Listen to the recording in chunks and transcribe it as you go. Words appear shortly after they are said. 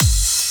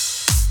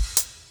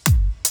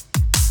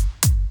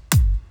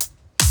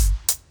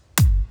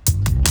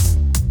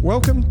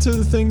Welcome to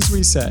The Things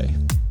We Say.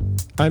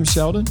 I'm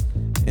Sheldon.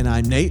 And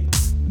I'm Nate.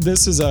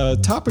 This is a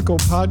topical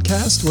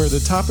podcast where the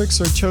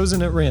topics are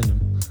chosen at random.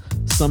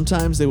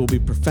 Sometimes they will be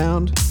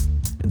profound,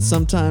 and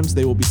sometimes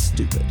they will be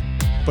stupid.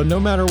 But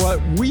no matter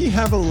what, we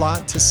have a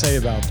lot to say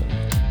about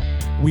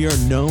them. We are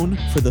known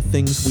for the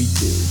things we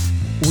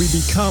do. We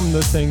become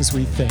the things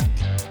we think.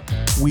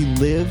 We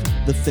live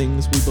the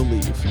things we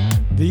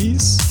believe.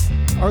 These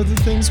are the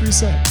things we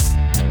say.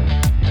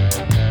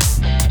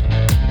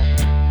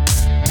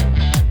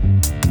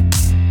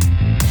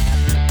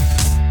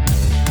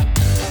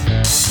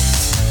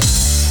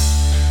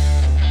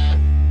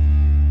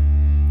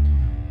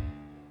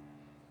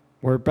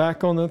 We're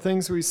back on the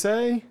things we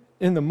say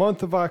in the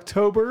month of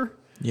October.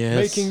 Yes.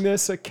 Making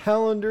this a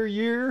calendar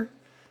year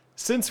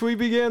since we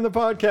began the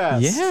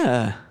podcast.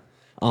 Yeah.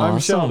 Awesome. I'm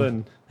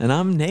Sheldon. And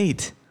I'm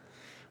Nate.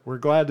 We're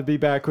glad to be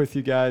back with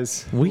you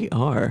guys. We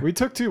are. We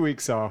took 2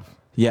 weeks off,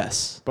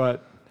 Yes.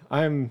 but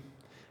I'm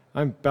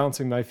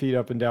bouncing my feet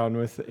up and down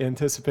with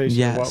anticipation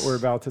Yes. of what we're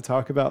about to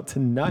talk about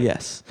tonight.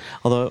 Yes.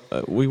 Although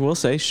we will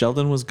say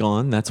Sheldon was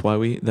gone.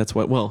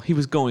 He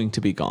was going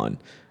to be gone.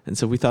 And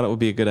so we thought it would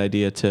be a good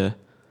idea to...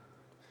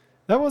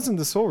 That wasn't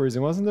the sole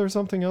reason. Wasn't there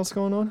something else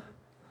going on?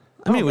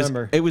 I mean,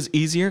 remember. it was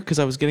easier because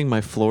I was getting my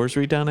floors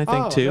redone, I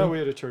think, too. No, we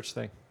had a church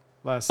thing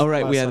last. Oh,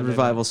 right. last We had Sunday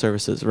revival night.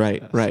 services.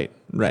 Right, Yes. right.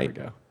 There we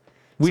go.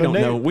 We So don't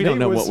know. We don't Nate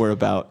know was- what we're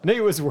about.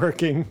 Nate was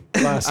working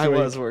last I week.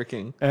 was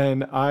working.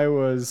 And I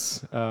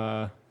was,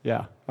 I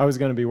was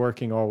going to be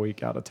working all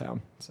week out of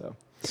town.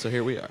 So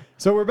here we are.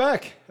 So we're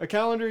back, a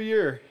calendar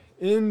year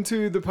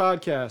into the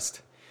podcast.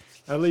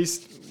 At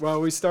least, well,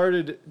 we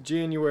started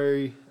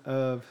January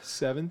of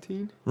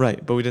 17.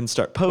 Right, but we didn't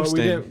start But posting.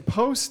 we didn't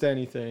post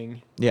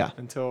anything Yeah.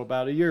 until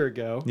about a year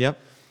ago. Yep.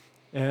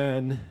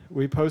 And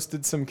we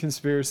posted some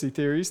conspiracy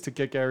theories to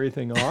kick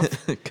everything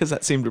off. Because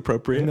that seemed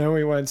appropriate. And then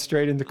we went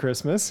straight into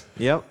Christmas.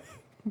 Yep.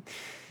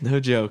 No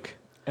joke.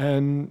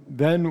 And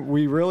then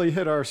we really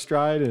hit our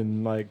stride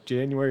in like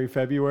January,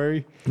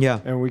 February.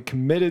 Yeah. And we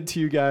committed to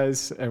you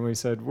guys and we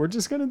said, we're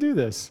just going to do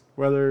this.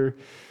 Whether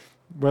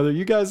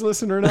you guys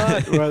listen or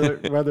not,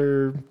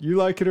 whether you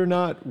like it or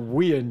not,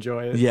 we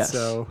enjoy it. Yes.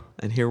 So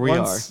And here we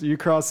once you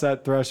cross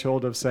that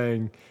threshold of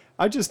saying,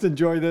 I just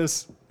enjoy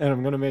this and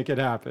I'm going to make it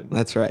happen. are.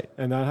 That's right.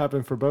 And that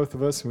happened for both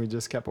of us and we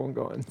just kept on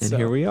going. And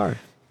here we are.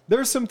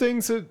 There's some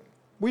things that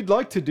we'd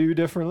like to do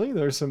differently.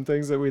 There's some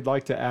things that we'd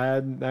like to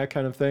add, that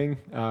kind of thing.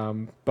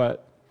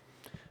 But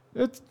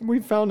we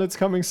found it's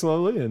coming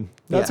slowly, and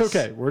that's Yes.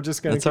 okay. We're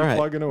just going to That's keep all right.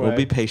 plugging away. We'll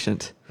be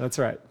patient. That's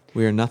right.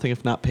 We are nothing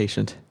if not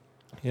patient.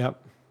 Yep.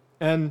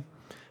 And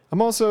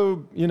I'm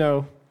also,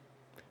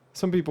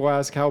 some people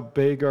ask how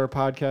big our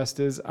podcast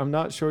is. I'm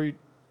not sure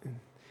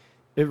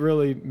it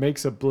really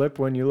makes a blip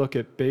when you look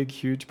at big,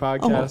 huge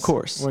podcasts. Oh, of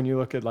course. When you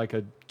look at like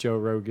a Joe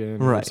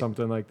Rogan or Right.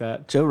 something like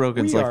that. Joe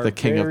Rogan's We like are the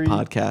king of very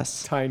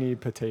podcasts. Tiny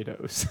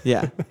potatoes.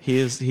 Yeah. He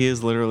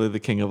is literally the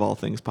king of all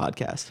things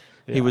podcast.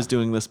 Yeah. He was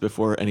doing this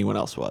before anyone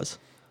else was.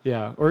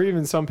 Yeah. Or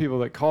even some people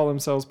that call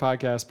themselves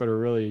podcasts but are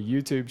really a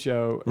YouTube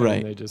show. And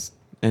Right. they just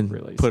And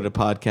Release put a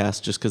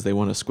podcast just because they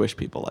want to squish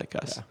people like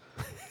us.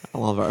 Yeah.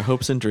 All of our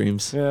hopes and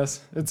dreams.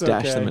 Yes, it's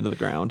Dash okay. them into the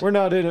ground. We're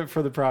not in it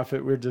for the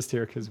profit. We're just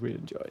here because we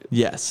enjoy it.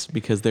 Yes,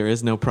 because there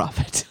is no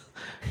profit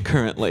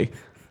currently.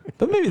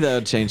 But maybe that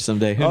would change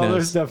someday. Who There's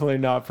knows? definitely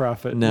not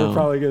profit. No. We're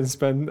probably going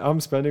to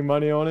I'm spending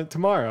money on it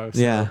tomorrow. So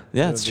Yeah,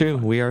 it's it'll be true.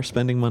 fine. We are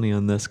spending money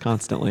on this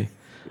constantly.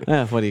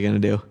 What are you going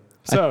to do?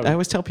 So- I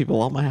always tell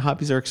people all my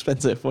hobbies are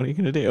expensive. What are you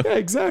going to do? Yeah,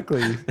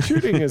 exactly.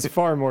 Shooting is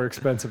far more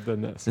expensive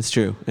than this. It's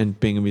true. And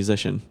being a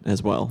musician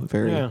as well.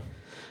 Very. Yeah,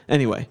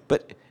 Anyway,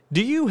 but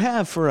do you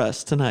have for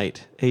us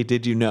tonight a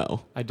Did You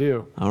Know? I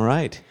do. All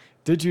right.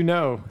 Did you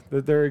know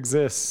that there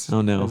exists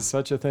Oh, no.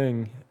 such a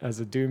thing as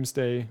a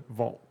doomsday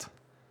vault?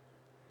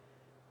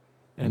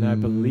 And I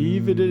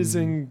believe it is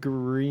in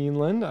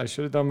Greenland. I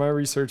should have done my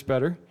research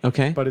better.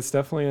 Okay. But it's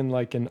definitely in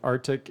like an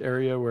Arctic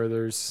area where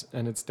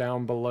and it's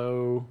down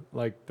below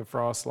like the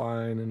frost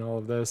line and all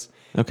of this.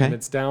 And Okay.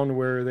 it's down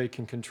where they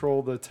can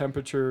control the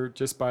temperature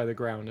just by the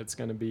ground. It's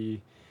going to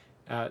be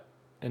at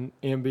an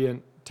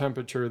ambient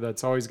temperature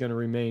that's always going to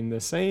remain the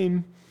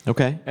same.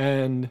 Okay.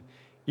 And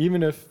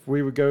even if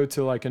we would go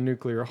to like a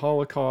nuclear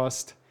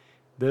holocaust,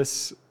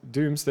 this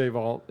doomsday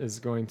vault is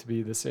going to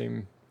be the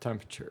same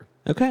temperature.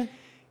 Okay.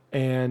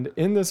 And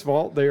in this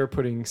vault, they are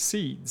putting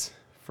seeds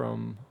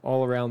from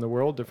all around the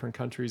world. Different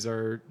countries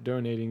are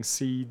donating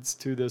seeds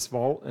to this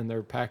vault, and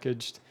they're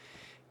packaged,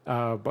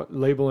 but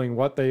labeling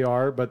what they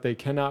are, but they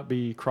cannot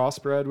be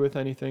crossbred with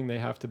anything. They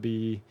have to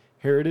be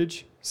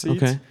heritage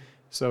seeds. Okay.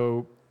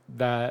 So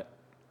that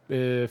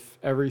if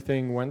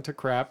everything went to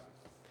crap,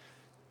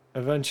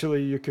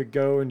 eventually you could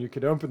go and you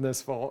could open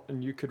this vault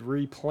and you could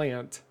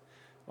replant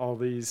all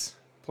these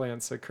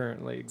plants that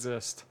currently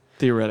exist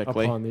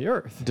Theoretically. upon the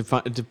earth.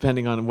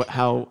 Depending on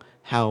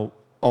how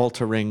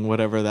altering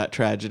whatever that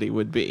tragedy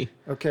would be.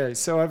 Okay,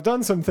 so I've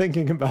done some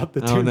thinking about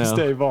the Oh, no.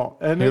 Doomsday Vault,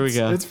 and Here we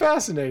go. it's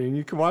fascinating.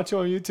 You can watch it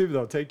on YouTube.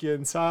 They'll take you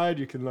inside.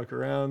 You can look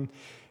around,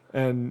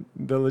 and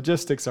the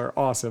logistics are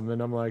awesome.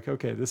 And I'm like,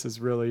 okay, this is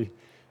really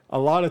a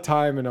lot of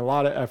time and a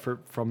lot of effort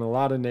from a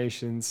lot of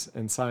nations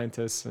and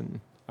scientists, and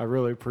I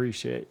really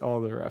appreciate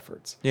all their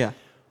efforts. Yeah.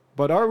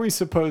 But are we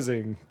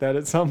supposing that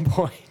at some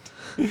point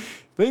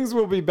things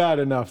will be bad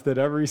enough that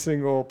every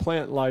single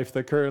plant life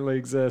that currently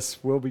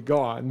exists will be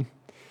gone,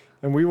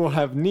 and we will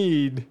have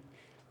need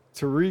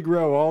to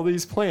regrow all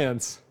these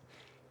plants?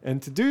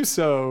 And to do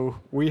so,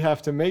 we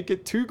have to make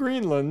it to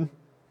Greenland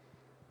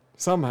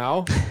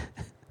somehow.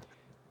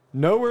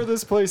 Know where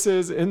this place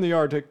is in the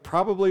Arctic,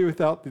 probably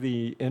without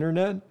the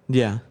internet.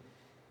 Yeah.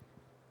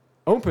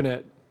 Open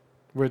it,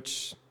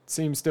 which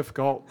seems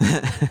difficult.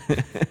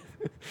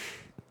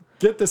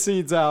 Get the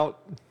seeds out,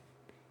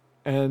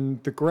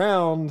 and the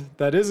ground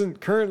that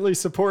isn't currently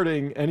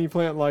supporting any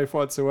plant life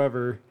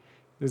whatsoever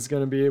is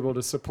going to be able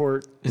to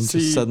support And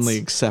seeds just suddenly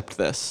accept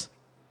this.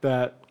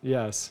 that,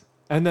 yes.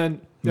 And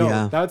then, no,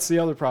 Yeah. that's the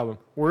other problem.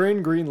 We're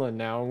in Greenland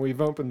now, and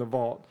we've opened the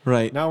vault.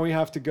 Right. Now we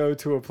have to go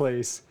to a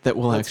place That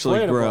will that's actually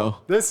plantable. grow.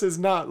 This is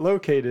not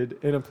located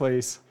in a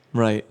place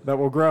Right. that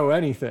will grow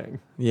anything.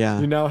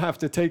 Yeah. You now have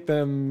to take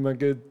them a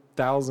good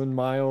 1,000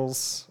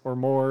 miles or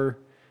more.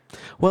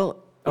 Well,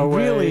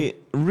 away.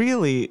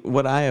 really,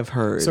 what I have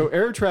heard So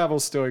air travel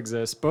still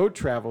exists. Boat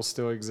travel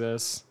still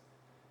exists.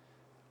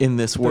 in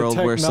this world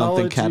where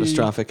something technology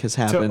catastrophic has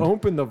happened. To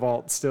open the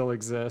vault still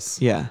exists.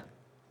 Yeah.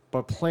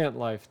 But plant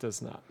life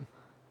does not.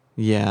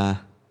 Yeah.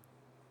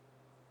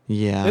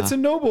 Yeah. It's a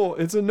noble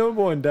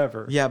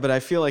endeavor. Yeah, but I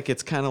feel like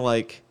it's kind of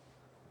like,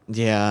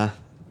 yeah,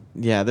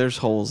 there's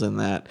holes in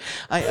that.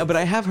 But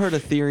I have heard a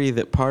theory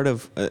that part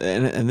of,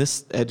 and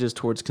this edges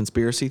towards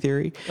conspiracy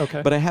theory.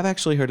 Okay. But I have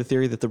actually heard a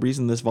theory that the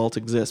reason this vault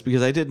exists,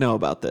 because I did know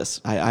about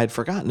this, I had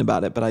forgotten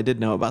about it, but I did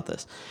know about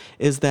this,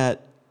 is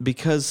that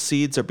because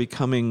seeds are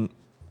becoming,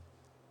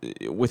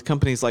 with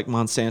companies like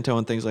Monsanto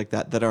and things like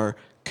that, that are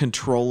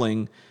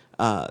controlling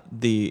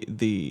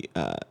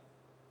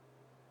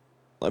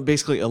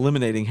basically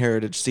eliminating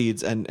heritage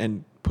seeds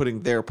and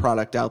putting their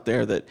product out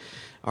there that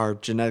are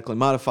genetically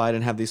modified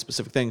and have these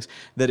specific things,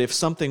 that if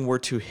something were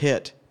to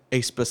hit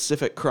a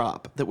specific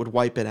crop that would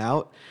wipe it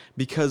out,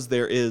 because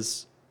there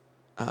is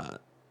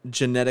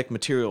genetic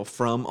material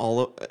from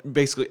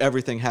basically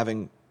everything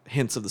having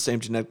hints of the same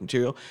genetic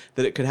material,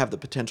 that it could have the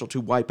potential to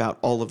wipe out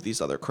all of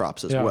these other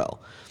crops as well.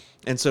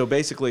 And so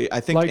basically, I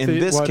think like in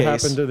this what case...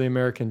 What happened to the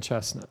American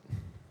chestnut?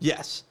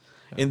 Yes.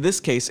 In this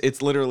case,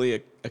 it's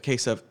literally a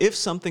case of if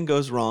something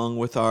goes wrong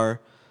with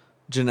our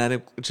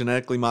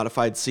genetically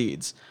modified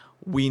seeds,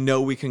 we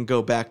know we can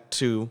go back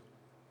to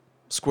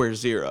square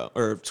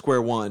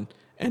one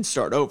and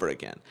start over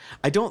again.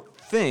 I don't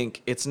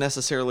think it's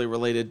necessarily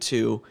related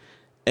to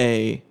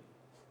a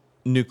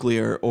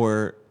nuclear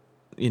or,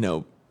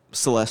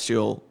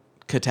 celestial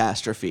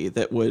catastrophe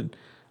that would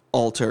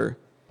alter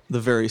the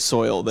very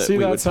soil that we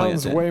would plant in. See,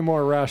 that sounds way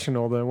more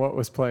rational than what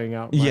was playing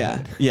out. In my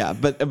head. Yeah,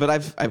 but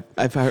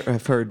I've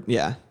heard,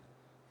 yeah,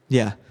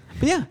 but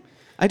yeah,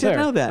 I did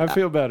know that. I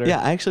feel better. Yeah,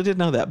 I actually did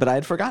know that, but I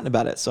had forgotten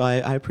about it. So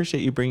I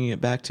appreciate you bringing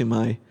it back to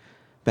my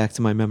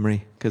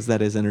memory, because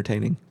that is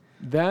entertaining.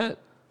 That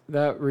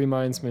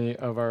reminds me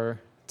of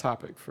our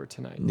topic for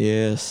tonight.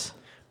 Yes.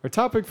 Our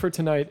topic for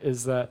tonight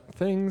is that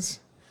things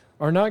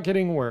are not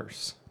getting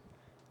worse;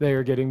 they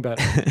are getting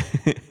better.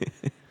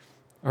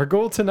 Our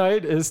goal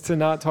tonight is to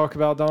not talk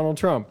about Donald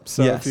Trump.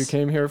 So Yes. if you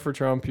came here for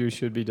Trump, you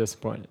should be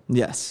disappointed.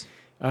 Yes.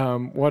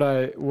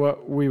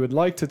 What we would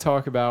like to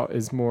talk about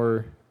is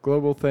more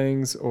global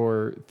things,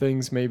 or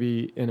things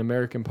maybe in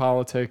American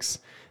politics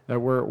that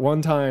were at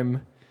one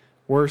time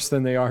worse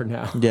than they are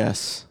now.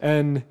 Yes.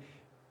 And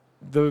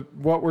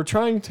what we're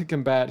trying to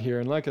combat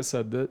here, and like I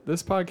said,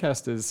 this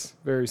podcast is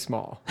very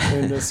small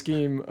in the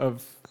scheme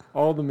of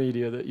all the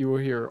media that you will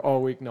hear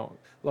all week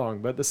long.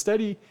 But the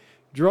steady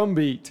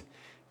drumbeat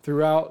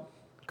throughout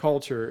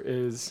culture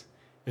is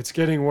it's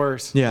getting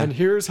worse. Yeah. And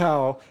here's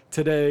how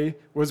today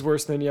was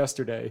worse than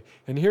yesterday.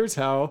 And here's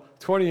how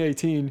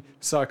 2018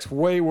 sucks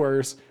way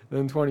worse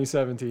than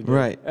 2017 did.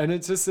 Right. And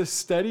it's just a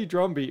steady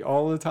drumbeat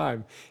all the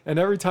time. And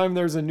every time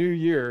there's a new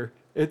year,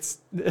 it's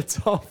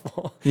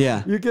awful.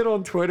 Yeah. You get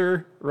on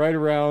Twitter right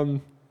around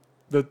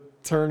the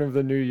turn of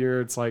the new year,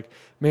 it's like,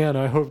 man,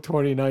 I hope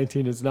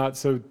 2019 is not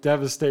so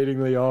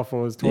devastatingly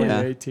awful as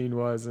 2018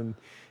 was. And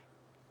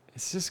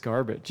it's just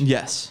garbage.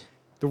 Yes.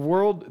 The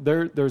world,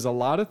 there's a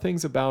lot of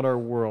things about our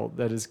world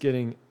that is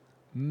getting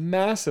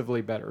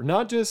massively better.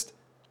 Not just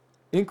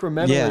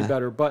incrementally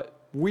better, but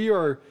we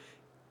are,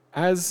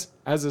 as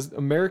an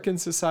American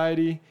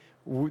society,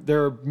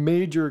 there are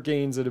major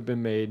gains that have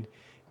been made.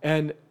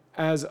 And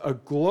as a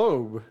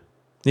globe,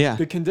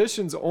 the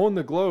conditions on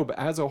the globe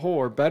as a whole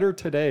are better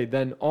today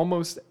than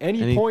almost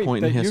any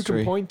point that you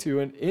can point to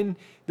in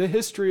the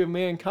history of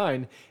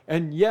mankind.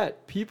 And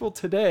yet, people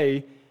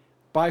today,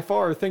 by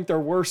far, think they're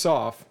worse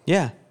off.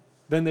 Yeah.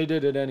 Than they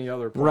did at any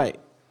other point.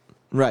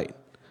 Right.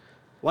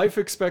 Life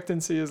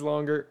expectancy is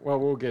longer. Well,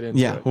 we'll get into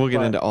it. Yeah, we'll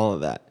get into all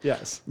of that.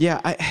 Yes. Yeah,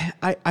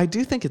 I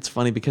do think it's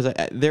funny because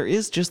there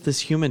is just this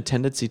human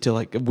tendency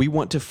to we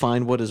want to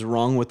find what is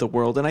wrong with the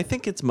world. And I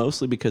think it's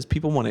mostly because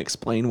people want to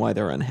explain why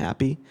they're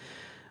unhappy.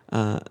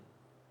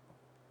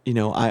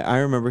 I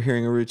remember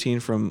hearing a routine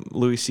from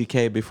Louis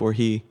C.K. before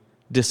he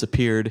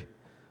disappeared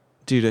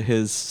due to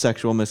his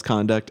sexual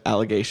misconduct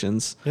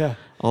allegations. Yeah.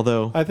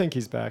 Although, I think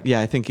he's back. yeah,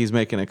 I think he's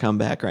making a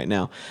comeback right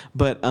now.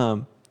 But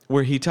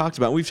where we've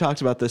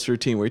talked about this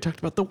routine where he talked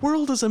about the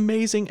world is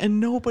amazing and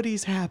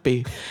nobody's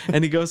happy.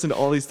 And he goes into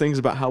all these things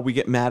about how we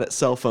get mad at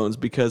cell phones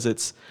because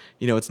it's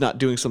not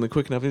doing something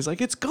quick enough. And he's like,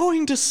 it's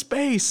going to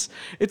space.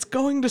 It's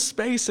going to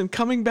space and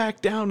coming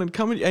back down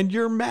and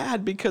you're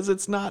mad because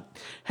it's not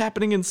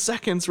happening in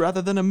seconds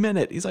rather than a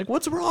minute. He's like,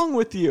 what's wrong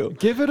with you?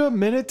 Give it a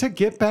minute to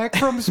get back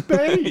from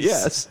space.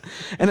 Yes.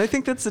 And I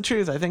think that's the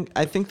truth.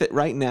 I think that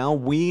right now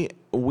we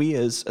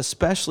as,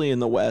 especially in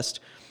the West,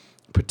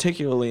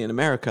 particularly in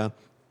America,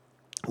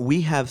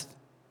 we have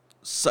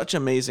such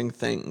amazing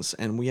things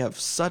and we have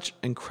such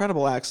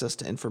incredible access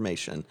to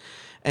information,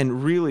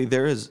 and really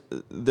there's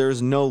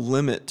no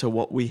limit to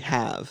what we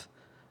have.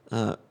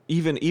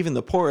 Even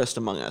the poorest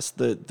among us,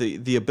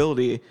 the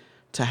ability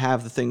to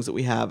have the things that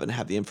we have and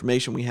have the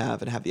information we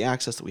have and have the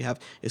access that we have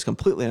is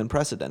completely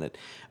unprecedented,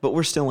 but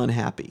we're still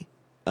unhappy.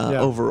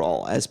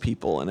 Overall as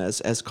people and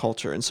as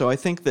culture. And so I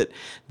think that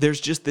there's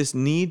just this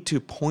need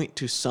to point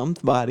to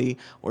somebody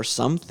or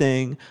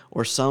something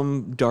or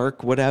some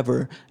dark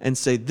whatever and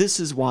say, this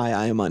is why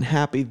I am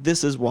unhappy.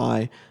 This is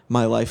why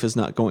my life is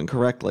not going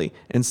correctly,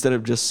 instead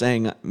of just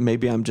saying,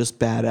 maybe I'm just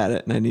bad at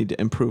it and I need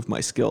to improve my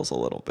skills a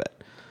little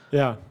bit.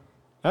 Yeah,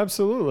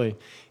 absolutely.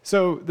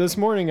 So this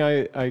morning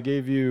I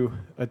gave you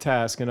a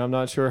task, and I'm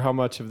not sure how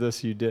much of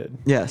this you did.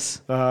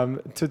 Yes.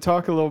 To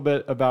talk a little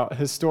bit about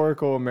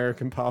historical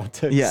American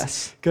politics.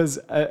 Yes. Because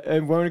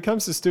when it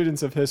comes to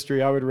students of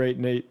history, I would rate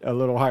Nate a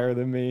little higher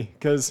than me,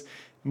 because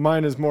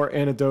mine is more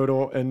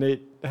anecdotal and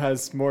Nate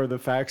has more of the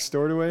facts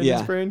stored away in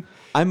his brain.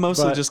 I'm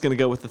mostly just going to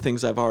go with the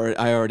things I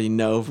already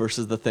know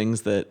versus the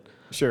things that...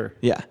 Sure.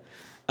 Yeah.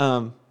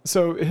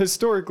 So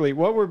historically,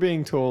 what we're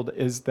being told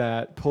is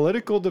that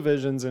political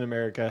divisions in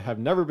America have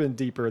never been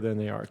deeper than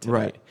they are today.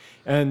 Right.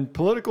 And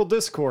political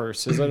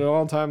discourse is at an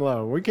all-time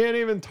low. We can't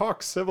even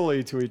talk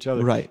civilly to each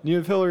other. Right. You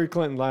have Hillary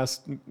Clinton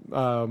last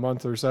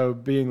month or so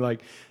being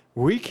like,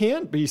 we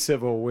can't be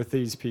civil with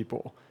these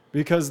people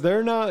because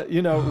they're not,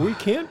 we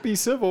can't be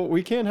civil.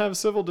 We can't have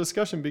civil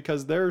discussion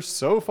because they're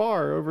so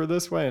far over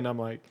this way. And I'm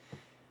like...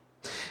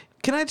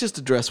 Can I just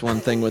address one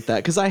thing with that?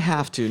 Because I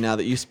have to, now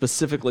that you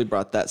specifically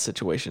brought that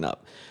situation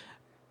up.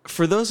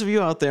 For those of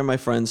you out there, my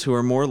friends, who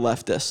are more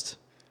leftist,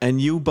 and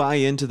you buy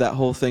into that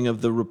whole thing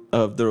of the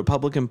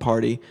Republican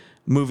Party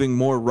moving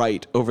more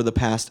right over the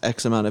past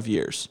X amount of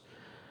years,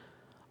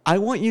 I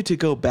want you to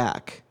go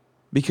back,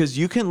 because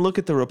you can look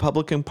at the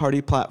Republican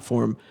Party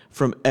platform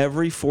from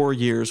every 4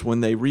 years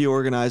when they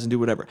reorganize and do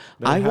whatever.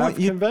 They have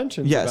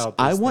conventions about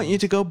this I want you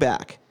to go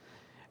back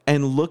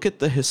and look at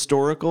the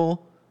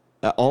historical...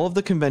 all of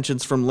the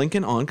conventions from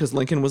Lincoln on, because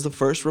Lincoln was the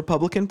first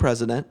Republican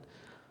president.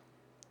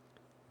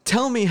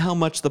 Tell me how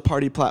much the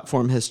party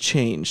platform has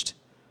changed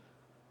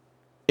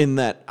in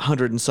that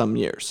 100 and some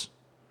years.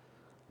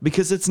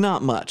 Because it's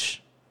not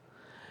much.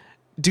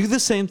 Do the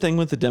same thing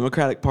with the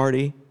Democratic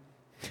Party.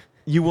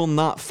 You will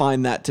not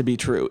find that to be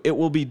true. It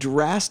will be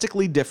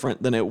drastically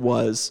different than it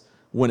was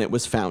when it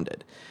was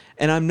founded.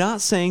 And I'm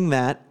not saying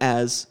that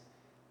as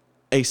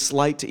a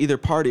slight to either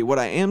party. What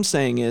I am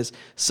saying is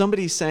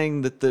somebody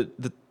saying that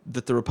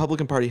the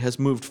Republican Party has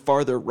moved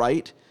farther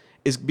right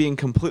is being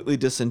completely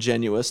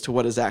disingenuous to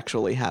what is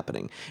actually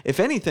happening. If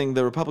anything,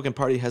 the Republican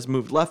Party has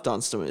moved left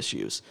on some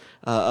issues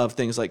of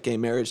things like gay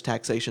marriage,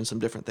 taxation, some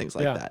different things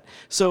like that.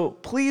 So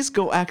please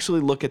go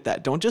actually look at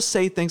that. Don't just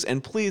say things,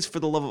 and please, for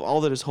the love of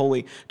all that is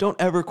holy, don't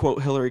ever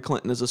quote Hillary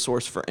Clinton as a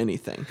source for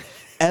anything.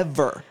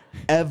 Ever.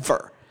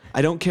 Ever.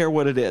 I don't care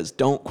what it is.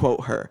 Don't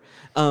quote her.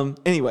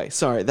 Anyway,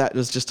 sorry, that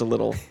was just a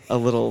little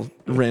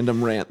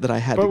random rant that I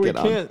had to get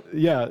on. But we can't.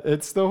 Yeah,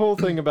 it's the whole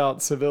thing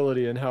about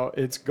civility and how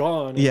it's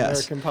gone in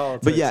American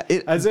politics. But yeah,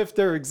 as if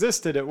there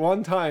existed at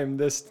one time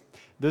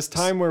this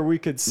time where we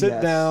could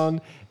sit down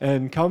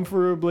and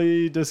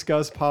comfortably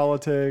discuss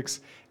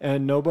politics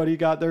and nobody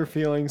got their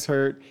feelings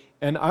hurt.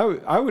 And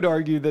I would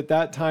argue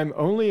that time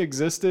only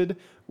existed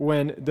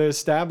when the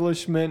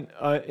establishment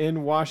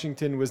in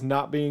Washington was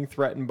not being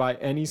threatened by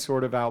any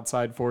sort of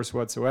outside force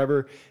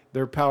whatsoever.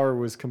 Their power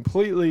was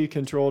completely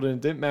controlled, and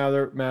it didn't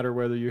matter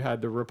whether you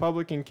had the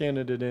Republican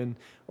candidate in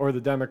or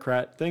the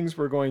Democrat. Things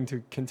were going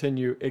to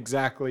continue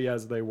exactly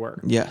as they were.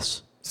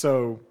 Yes.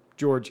 So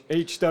George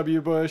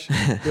H.W. Bush,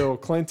 Bill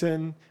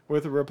Clinton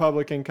with a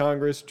Republican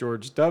Congress,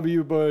 George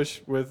W.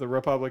 Bush with a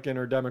Republican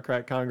or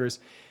Democrat Congress.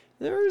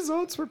 The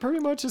results were pretty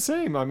much the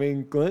same. I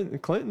mean,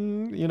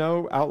 Clinton,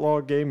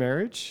 outlawed gay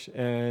marriage,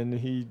 and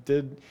he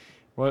did.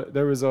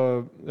 There was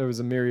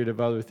a myriad of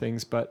other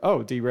things, but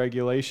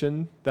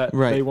deregulation that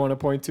they want to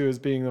point to as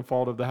being the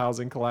fault of the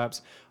housing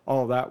collapse.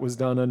 All of that was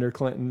done under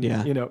Clinton.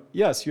 Yeah.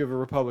 Yes, you have a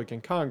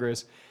Republican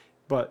Congress,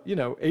 but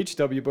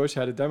H.W. Bush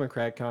had a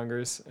Democrat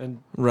Congress,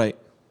 and there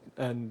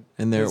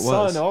his it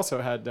was. son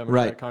also had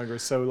Democrat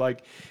Congress. So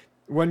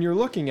when you're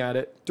looking at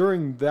it,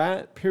 during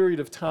that period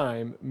of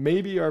time,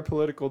 maybe our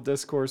political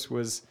discourse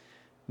was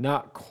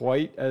not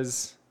quite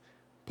as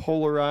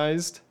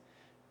polarized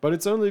but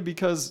it's only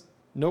because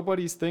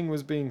nobody's thing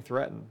was being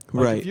threatened.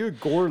 Like Right. if you had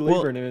Gore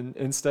Well- Lieberman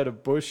instead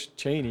of Bush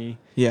Cheney,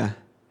 Yeah.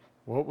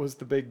 what was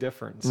the big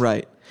difference?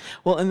 Right.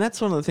 Well, and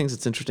that's one of the things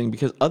that's interesting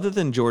because other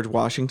than George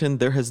Washington,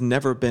 there has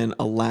never been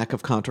a lack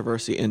of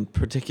controversy in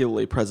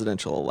particularly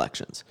presidential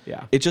elections.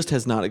 Yeah. It just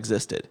has not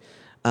existed.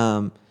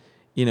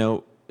 You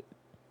know,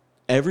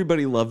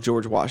 everybody loved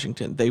George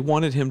Washington. They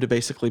wanted him to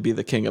basically be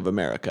the king of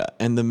America.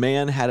 And the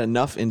man had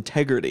enough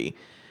integrity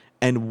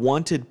and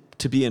wanted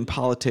to be in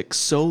politics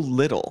so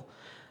little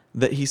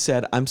that he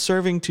said, I'm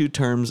serving 2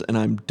 terms and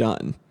I'm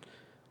done.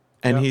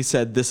 And Yeah. he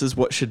said, this is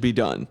what should be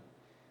done.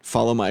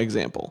 Follow my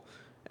example.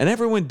 And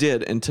everyone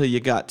did until you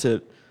got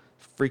to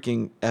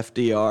freaking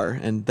FDR.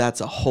 And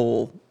that's a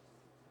whole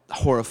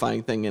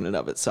horrifying thing in and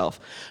of itself.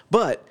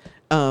 But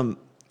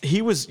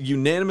he was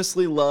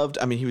unanimously loved.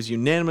 I mean, he was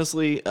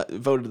unanimously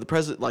voted to the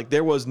president. Like,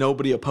 there was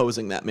nobody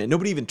opposing that man.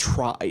 Nobody even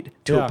tried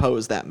to Yeah.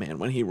 oppose that man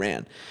when he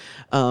ran.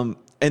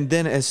 And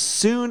then as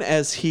soon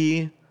as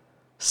he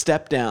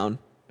stepped down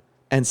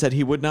and said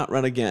he would not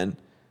run again,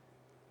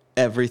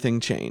 everything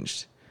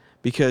changed.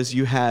 Because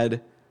you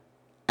had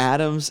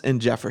Adams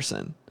and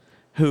Jefferson,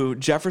 who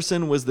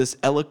Jefferson was this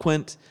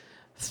eloquent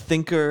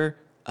thinker,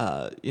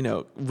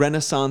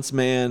 Renaissance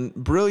man,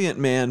 brilliant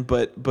man,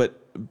 but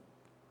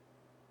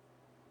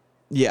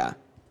yeah.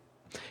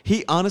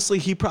 He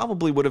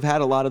probably would have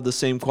had a lot of the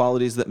same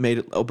qualities that made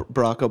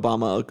Barack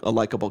Obama a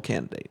likable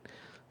candidate.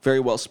 Very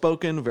well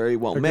spoken, very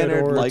well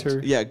mannered,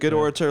 good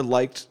orator,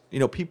 liked,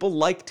 people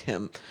liked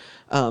him.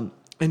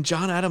 And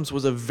John Adams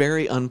was a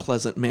very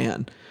unpleasant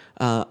man.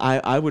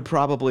 I would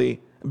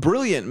probably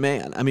brilliant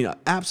man. I mean,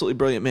 absolutely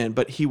brilliant man,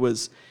 but he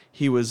was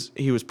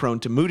prone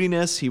to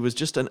moodiness. He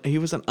was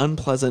an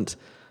unpleasant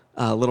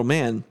little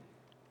man.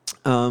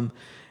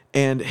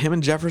 And him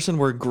and Jefferson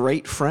were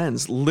great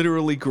friends,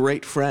 literally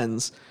great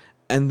friends.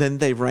 And then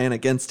they ran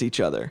against each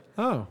other.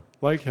 Oh,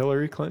 like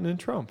Hillary Clinton and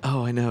Trump.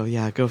 Oh, I know.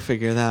 Yeah, go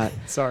figure that.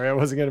 Sorry, I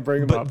wasn't going to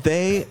bring them But up.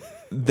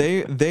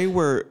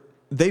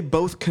 they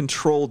both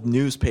controlled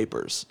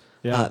newspapers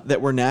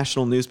that were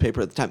national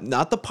newspaper at the time.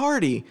 Not the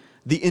party,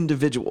 the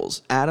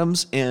individuals,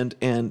 Adams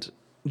and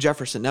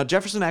Jefferson. Now,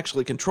 Jefferson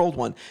actually controlled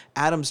one.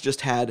 Adams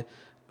just had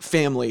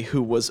family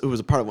who was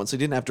a part of one, so he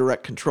didn't have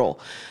direct control.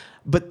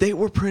 But they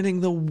were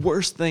printing the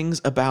worst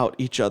things about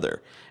each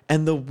other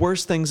and the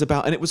worst things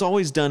about, and it was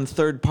always done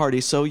third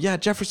party. So yeah,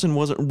 Jefferson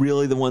wasn't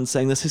really the one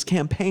saying this. His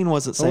campaign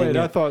wasn't saying it.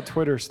 I thought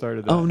Twitter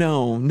started that. Oh,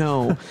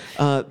 no.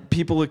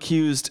 People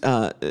accused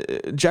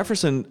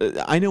Jefferson.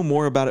 I know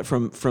more about it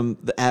from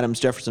the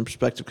Adams-Jefferson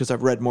perspective because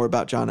I've read more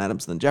about John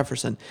Adams than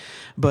Jefferson.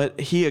 But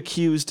he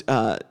accused,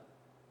 one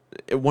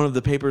of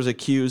the papers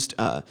accused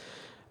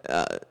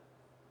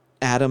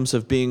Adams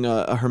of being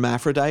a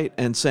hermaphrodite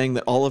and saying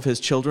that all of his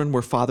children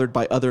were fathered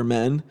by other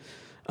men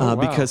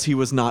because he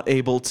was not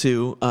able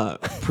to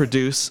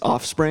produce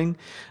offspring.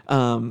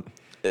 That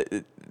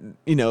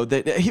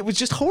it was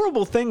just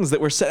horrible things that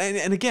were said,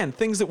 and again,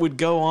 things that would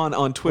go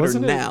on Twitter.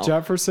 Wasn't now. It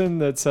Jefferson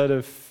that said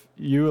if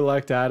you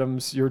elect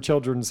Adams, your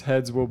children's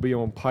heads will be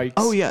on pikes.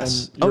 Oh,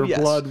 yes. And your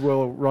blood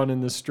will run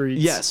in the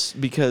streets. Yes,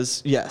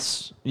 because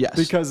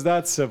Because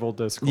that's civil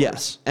discourse.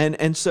 Yes,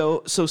 and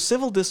so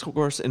civil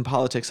discourse in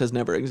politics has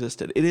never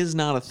existed. It is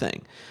not a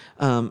thing.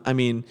 I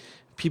mean,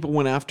 people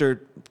went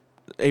after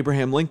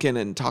Abraham Lincoln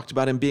and talked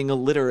about him being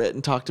illiterate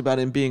and talked about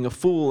him being a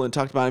fool and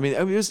talked about,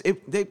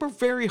 they were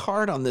very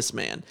hard on this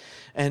man.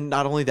 And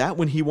not only that,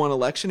 when he won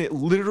election, it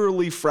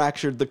literally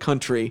fractured the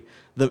country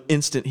the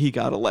instant he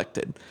got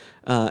elected.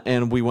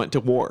 And we went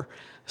to war.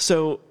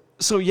 So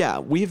yeah,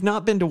 we have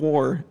not been to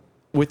war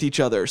with each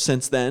other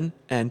since then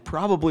and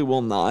probably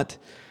will not.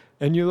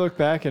 And you look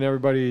back and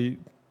everybody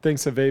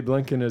thinks of Abe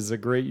Lincoln as a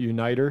great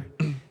uniter.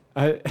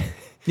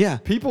 Yeah.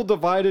 People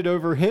divided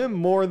over him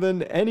more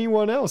than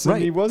anyone else. And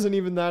Right. he wasn't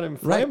even that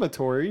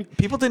inflammatory.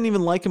 People didn't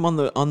even like him on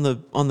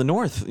the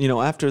North.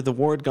 After the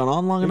war had gone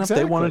on long enough,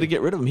 they wanted to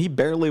get rid of him. He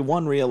barely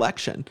won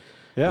re-election.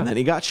 Yeah. And then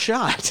he got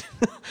shot.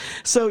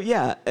 So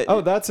yeah.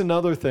 Oh, that's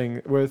another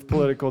thing with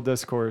political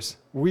discourse.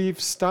 We've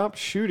stopped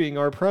shooting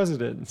our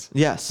presidents.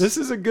 Yes. This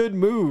is a good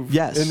move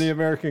in the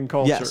American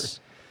culture.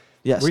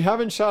 Yes. We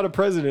haven't shot a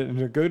president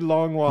in a good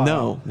long while.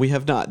 No, we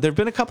have not. There have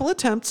been a couple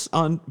attempts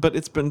but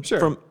it's been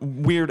from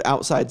weird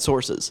outside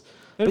sources.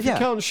 And but if you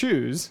count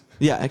shoes.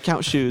 Yeah, I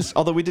count shoes.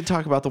 Although we did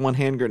talk about the one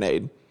hand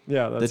grenade.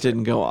 Yeah, that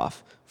didn't go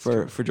off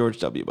for George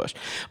W. Bush.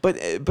 But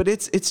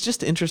it's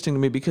just interesting to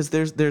me because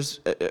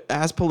there's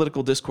as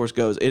political discourse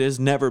goes,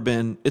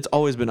 it's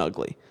always been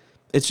ugly.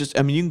 It's just,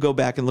 you can go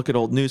back and look at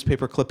old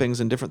newspaper clippings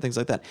and different things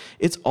like that.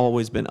 It's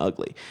always been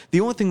ugly. The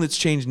only thing that's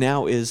changed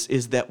now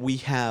is that we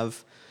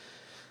have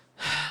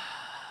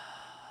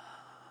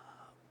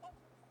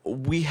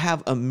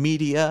a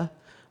media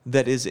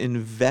that is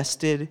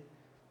invested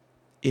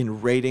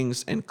in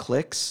ratings and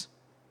clicks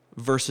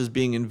versus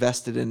being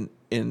invested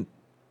in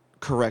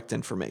correct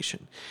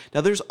information.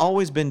 Now, there's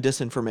always been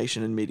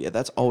disinformation in media.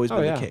 That's always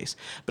been the case.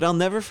 But I'll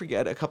never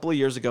forget a couple of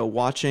years ago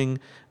watching,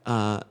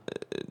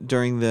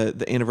 during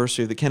the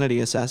anniversary of the Kennedy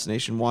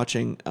assassination,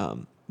 watching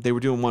they were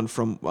doing one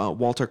from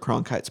Walter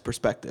Cronkite's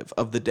perspective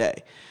of the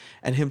day,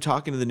 and him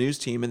talking to the news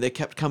team, and they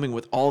kept coming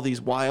with all these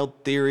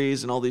wild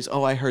theories and all these,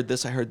 oh, I heard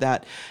this, I heard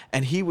that.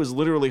 And he was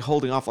literally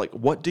holding off like,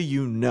 what do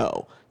you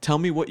know? Tell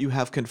me what you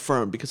have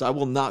confirmed, because I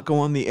will not go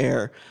on the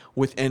air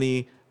with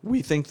any,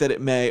 we think that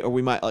it may, or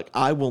we might, like,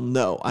 I will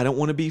know. I don't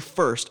want to be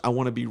first. I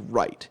want to be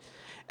right.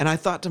 And I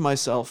thought to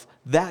myself,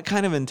 that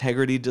kind of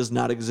integrity does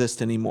not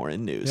exist anymore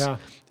in news. Yeah.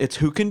 It's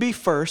who can be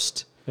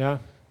first. Yeah.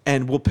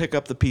 And we'll pick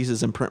up the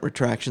pieces and print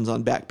retractions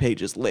on back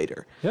pages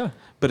later. Yeah.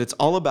 But it's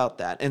all about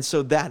that. And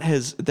so that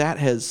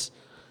has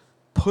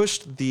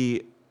pushed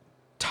the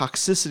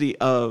toxicity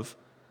of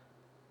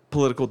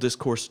political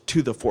discourse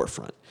to the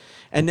forefront.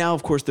 And now,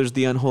 of course, there's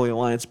the unholy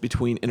alliance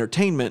between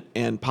entertainment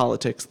and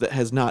politics that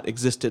has not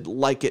existed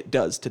like it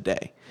does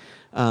today.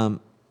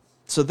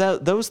 So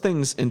those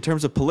things, in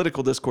terms of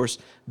political discourse,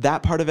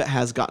 that part of it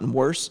has gotten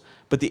worse,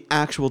 but the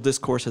actual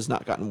discourse has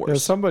not gotten worse.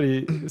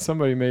 Yeah,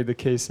 somebody made the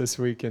case this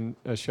week in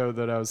a show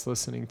that I was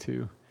listening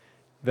to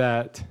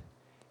that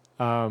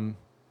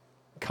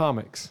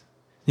comics.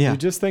 Yeah. You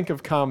just think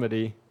of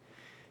comedy.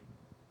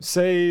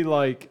 Say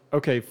like,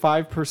 okay,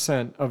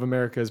 5% of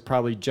America is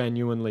probably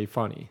genuinely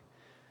funny.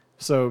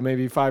 So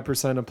maybe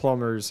 5% of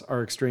plumbers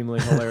are extremely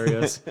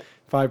hilarious.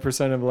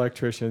 5% of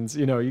electricians,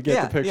 you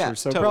get the picture. Yeah,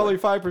 so totally.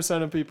 probably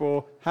 5% of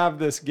people have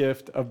this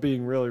gift of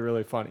being really,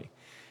 really funny.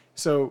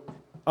 So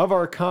of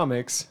our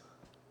comics,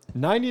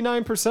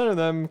 99% of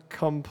them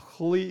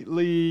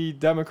completely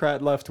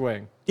Democrat left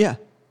wing. Yeah.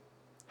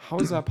 How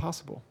is that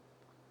possible?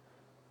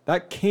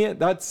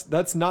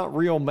 That's not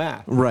real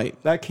math. Right.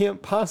 That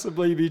can't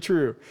possibly be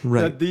true.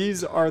 Right. That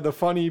these are the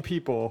funny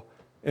people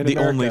in The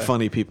America. only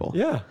funny people.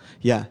 Yeah.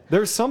 Yeah.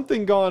 There's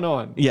something going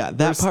on. Yeah,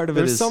 part of it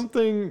there's is...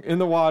 something in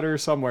the water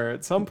somewhere.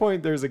 At some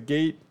point, there's a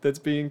gate that's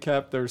being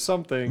kept. There's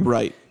something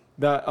Right.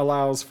 that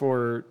allows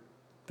for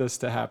this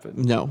to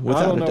happen. No,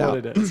 without I don't a know doubt.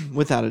 what it is.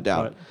 Without a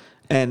doubt.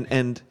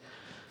 And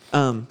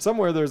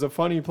Somewhere there's a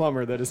funny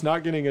plumber that is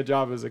not getting a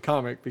job as a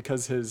comic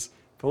because his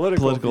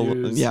political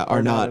views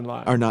are not in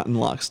line. not in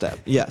lockstep.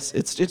 Yes,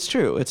 it's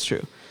true. It's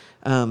true.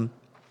 And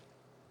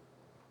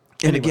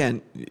Anyway.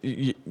 again,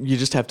 you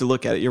just have to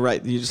look at it. You're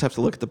right. You just have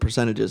to look at the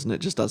percentages, and it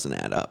just doesn't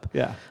add up.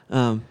 Yeah.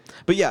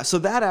 But yeah, so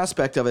that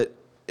aspect of it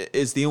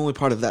is the only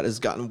part of that has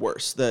gotten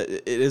worse.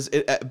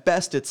 At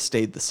best, it's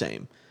stayed the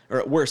same. Or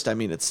at worst, I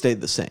mean, it's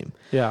stayed the same.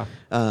 Yeah.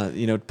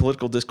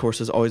 Political discourse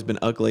has always been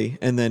ugly,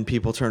 and then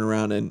people turn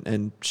around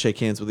and shake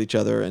hands with each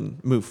other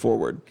and move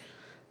forward.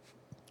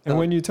 And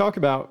when you talk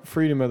about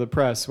freedom of the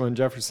press, when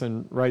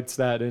Jefferson writes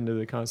that into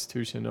the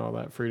Constitution, all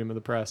that freedom of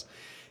the press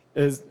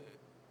is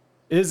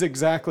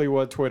exactly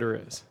what Twitter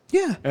is.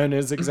 Yeah. And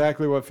is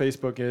exactly what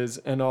Facebook is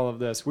and all of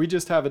this. We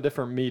just have a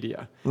different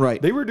media.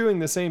 Right. They were doing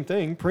the same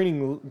thing,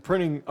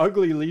 printing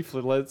ugly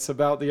leaflets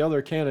about the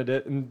other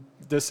candidate and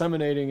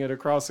disseminating it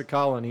across the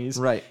colonies.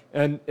 Right.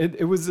 And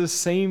it was the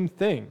same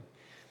thing.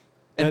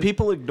 And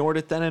people ignored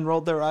it then and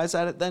rolled their eyes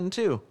at it then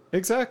too.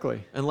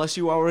 Exactly. Unless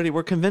you already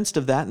were convinced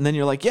of that, and then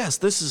you're like, yes,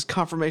 this is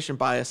confirmation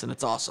bias, and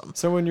it's awesome.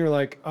 So when you're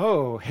like,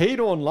 oh, hate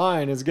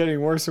online is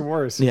getting worse and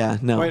worse. Yeah,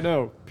 no. Wait,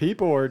 no.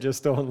 People are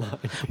just online.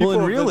 People Well,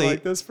 and have really, been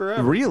like this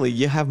forever. really,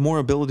 you have more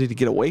ability to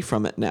get away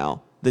from it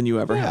now than you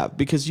ever have,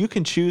 because you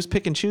can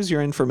pick and choose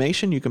your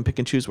information. You can pick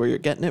and choose where you're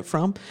getting it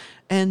from,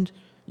 and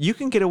you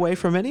can get away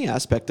from any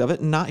aspect of it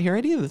and not hear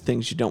any of the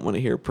things you don't want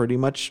to hear pretty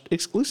much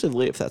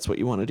exclusively if that's what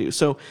you want to do.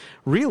 So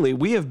really,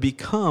 we have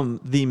become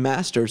the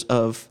masters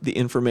of the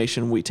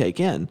information we take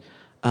in.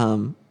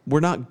 We're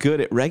not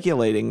good at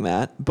regulating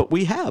that, but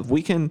we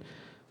can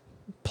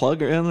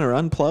plug in or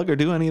unplug or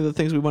do any of the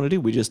things we want to do.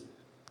 We just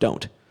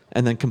don't,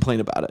 and then complain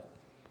about it.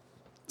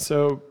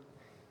 So,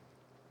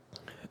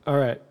 all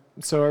right.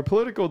 So our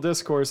political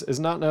discourse is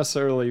not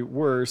necessarily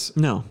worse.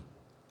 No.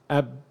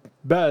 At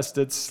best,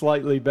 it's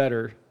slightly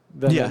better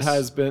than Yes. it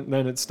has been,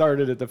 than it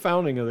started at the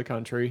founding of the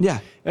country. Yeah.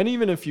 And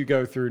even if you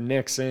go through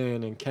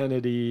Nixon and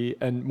Kennedy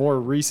and more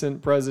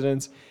recent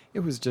presidents, it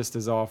was just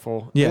as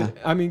awful. Yeah. And,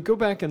 I mean, go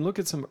back and look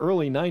at some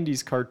early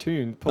 90s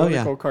cartoons, Oh,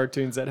 yeah. political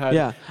cartoons that had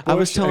Yeah. I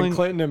was Bush telling- and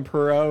Clinton and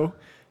Perot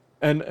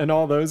and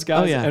all those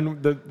guys. Oh, yeah.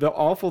 And the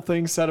awful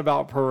things said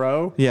about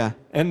Perot. Yeah.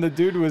 And the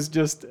dude was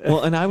just...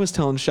 Well, and I was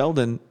telling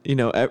Sheldon,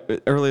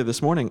 earlier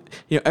this morning,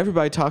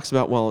 everybody talks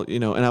about,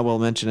 and I will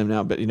mention him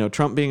now, but,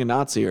 Trump being a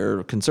Nazi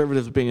or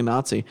conservatives being a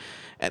Nazi.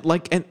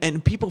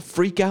 And people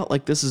freak out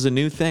like this is a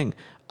new thing.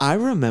 I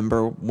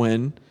remember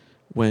when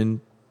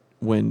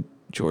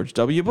George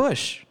W.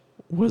 Bush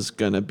was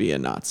going to be a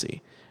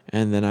Nazi.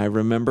 And then I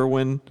remember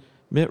when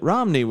Mitt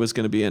Romney was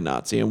going to be a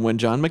Nazi and when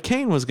John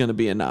McCain was going to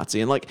be a Nazi.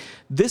 And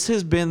this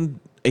has been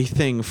a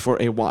thing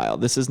for a while.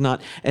 This is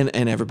not, and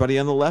everybody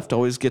on the left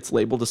always gets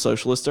labeled a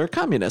socialist or a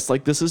communist.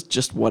 This is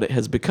just what it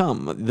has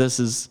become. This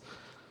is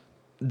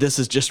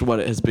just what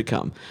it has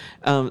become.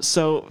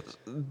 So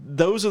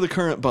those are the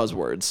current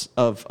buzzwords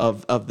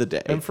of the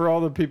day. And for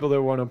all the people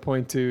that want to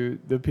point to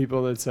the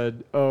people that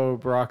said, oh,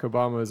 Barack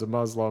Obama is a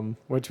Muslim,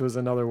 which was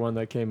another one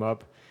that came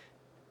up.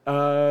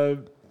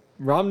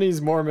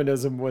 Romney's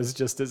Mormonism was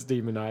just as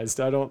demonized.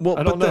 I don't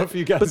Well, know if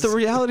you guys. But the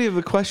reality of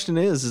the question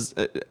is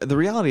the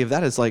reality of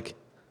that is like,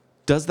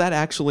 does that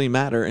actually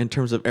matter in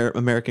terms of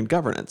American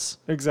governance?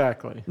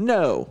 Exactly.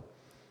 No.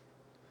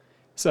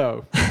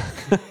 So.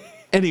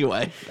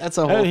 Anyway, that's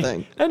a whole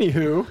thing.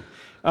 Anywho,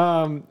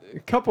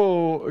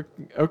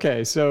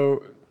 okay,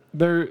 so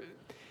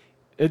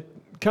it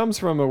comes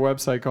from a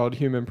website called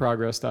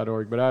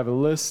humanprogress.org, but I have a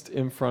list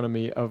in front of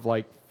me of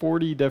like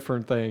 40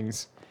 different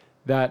things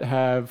that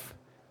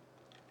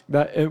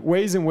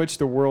ways in which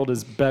the world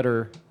is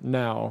better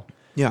now.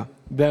 Yeah.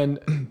 Than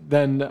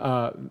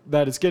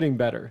that it's getting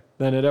better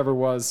than it ever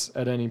was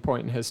at any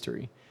point in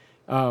history.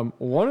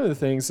 One of the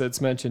things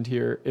that's mentioned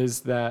here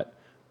is that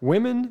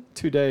women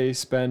today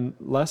spend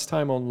less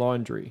time on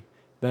laundry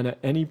than at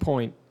any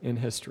point in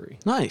history.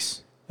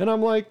 Nice. And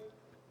I'm like,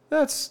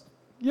 that's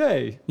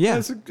yay.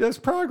 Yeah. That's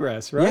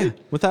progress, right? Yeah,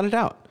 without a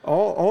doubt.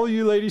 All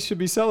you ladies should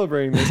be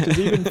celebrating this, because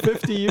even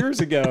 50 years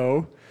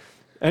ago,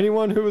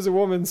 anyone who was a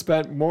woman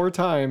spent more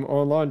time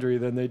on laundry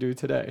than they do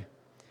today.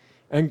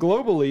 And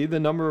globally, the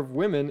number of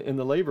women in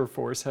the labor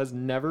force has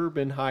never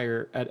been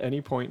higher at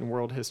any point in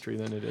world history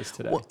than it is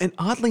today. Well, and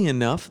oddly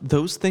enough,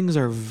 those things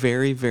are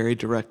very, very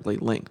directly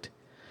linked.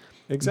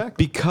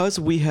 Exactly. Because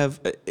we have,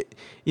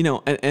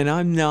 and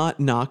I'm not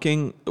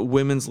knocking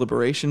women's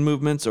liberation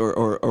movements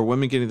or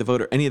women getting the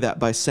vote or any of that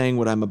by saying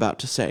what I'm about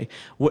to say.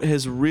 What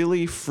has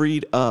really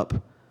freed up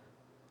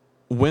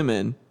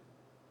women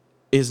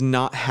is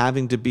not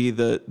having to be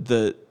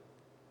the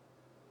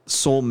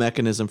sole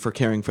mechanism for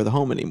caring for the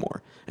home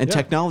anymore. And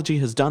technology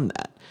has done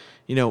that.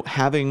 They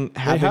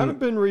haven't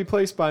been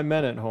replaced by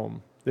men at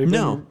home.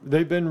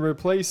 They've been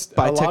replaced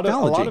by technology.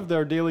 A lot of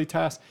their daily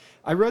tasks.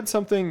 I read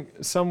something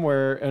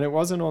somewhere, and it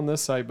wasn't on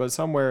this site, but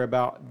somewhere,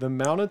 about the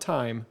amount of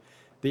time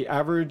the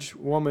average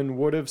woman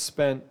would have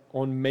spent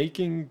on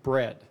making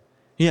bread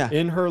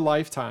in her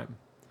lifetime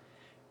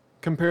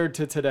compared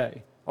to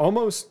today.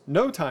 Almost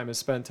no time is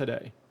spent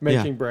today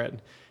making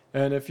bread.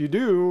 And if you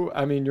do,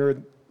 I mean,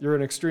 you're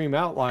an extreme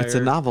outlier. It's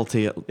a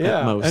novelty at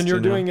most. And you're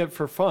doing it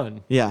for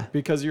fun. Yeah.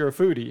 Because you're a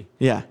foodie.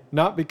 Yeah.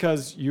 Not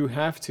because you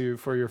have to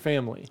for your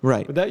family.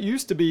 Right. But that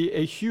used to be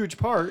a huge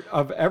part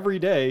of every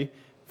day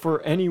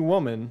for any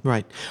woman,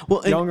 right?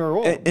 Well, young or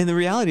old. And the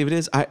reality of it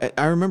is,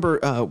 I remember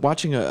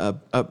watching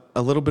a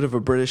little bit of a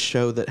British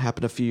show that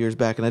happened a few years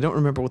back, and I don't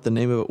remember what the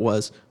name of it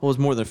was. Well, it was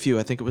more than a few.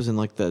 I think it was in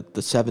like the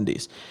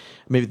 70s,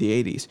 maybe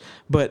the 80s.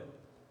 But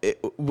it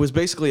was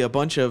basically a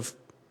bunch of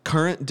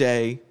current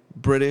day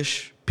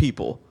British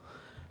people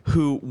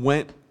who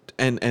went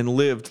and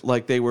lived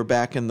like they were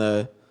back in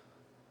the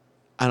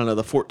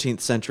 14th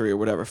century or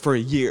whatever for a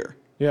year.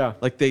 Yeah.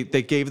 Like they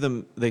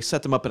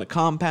set them up in a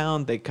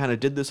compound. They kind of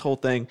did this whole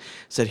thing,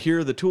 said, here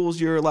are the tools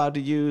you're allowed to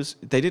use.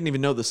 They didn't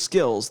even know the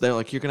skills. They're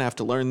like, you're going to have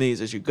to learn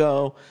these as you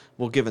go.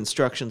 We'll give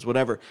instructions,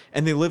 whatever.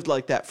 And they lived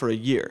like that for a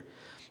year.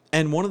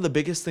 And one of the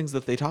biggest things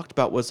that they talked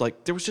about was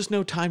like, there was just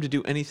no time to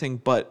do anything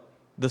but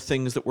the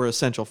things that were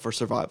essential for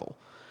survival.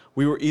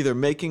 We were either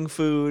making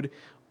food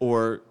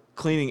or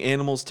cleaning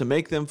animals to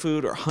make them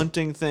food or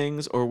hunting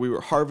things, or we were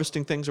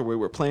harvesting things, or we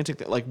were planting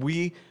things. Like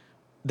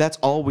that's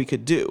all we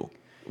could do.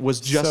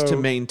 Was just to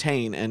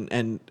maintain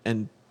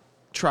and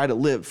try to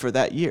live for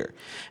that year.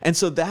 And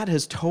so that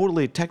has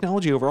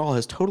technology overall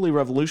has totally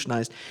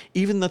revolutionized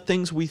even the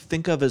things we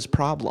think of as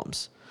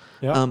problems.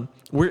 Yeah.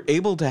 We're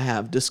able to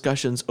have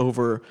discussions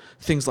over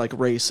things like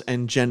race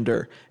and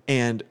gender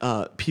and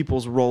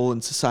people's role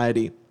in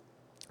society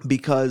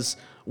because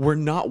we're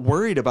not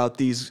worried about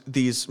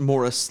these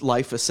more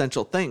life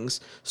essential things.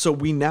 So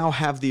we now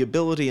have the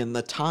ability and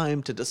the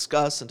time to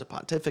discuss and to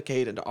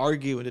pontificate and to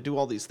argue and to do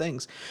all these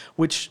things,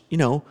 which,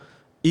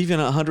 even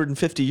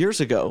 150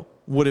 years ago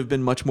would have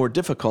been much more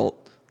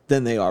difficult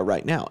than they are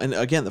right now. And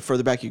again, the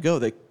further back you go,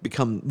 they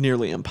become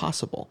nearly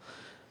impossible.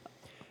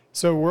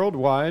 So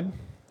worldwide,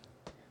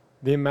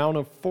 the amount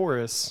of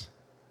forests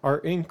are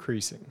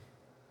increasing.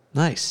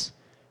 Nice.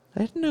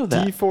 I didn't know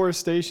that.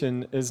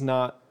 Deforestation is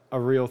not a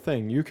real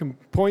thing. You can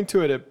point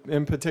to it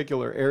in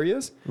particular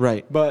areas.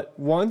 Right. But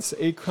once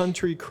a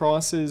country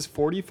crosses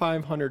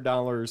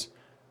 $4,500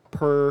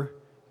 per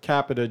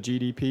capita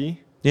GDP,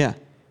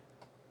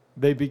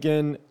 they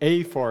begin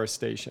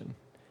afforestation.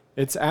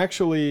 It's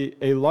actually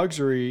a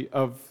luxury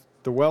of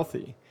the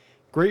wealthy.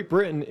 Great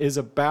Britain is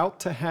about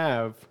to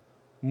have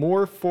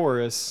more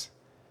forests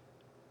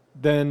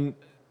than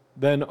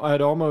at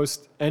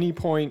almost any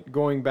point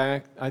going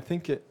back. I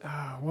think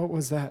what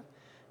was that?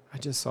 I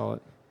just saw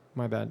it.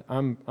 My bad.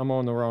 I'm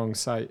on the wrong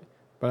site,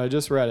 but I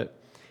just read it.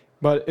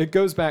 But it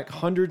goes back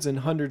hundreds and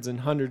hundreds and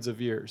hundreds of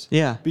years.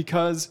 Yeah.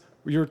 Because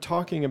you're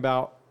talking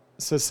about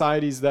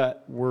societies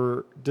that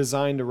were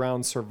designed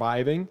around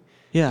surviving.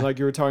 Yeah. Like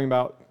you were talking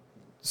about,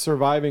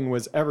 surviving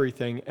was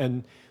everything.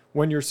 And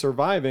when you're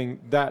surviving,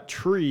 that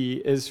tree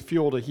is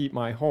fuel to heat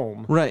my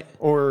home. Right.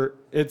 Or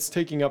it's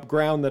taking up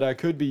ground that I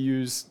could be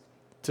used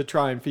to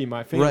try and feed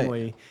my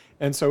family. Right.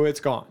 And so it's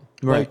gone.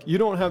 Right. Like you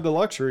don't have the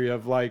luxury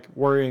of like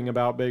worrying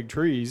about big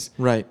trees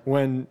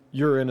when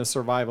you're in a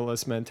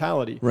survivalist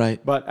mentality. Right.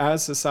 But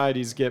as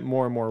societies get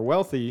more and more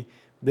wealthy,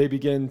 they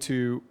begin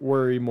to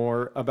worry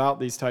more about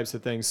these types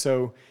of things.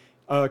 So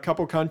a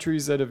couple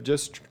countries that have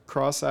just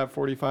crossed that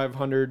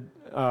 4,500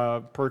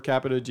 per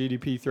capita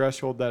GDP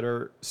threshold that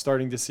are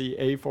starting to see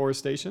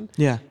afforestation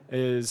Yeah.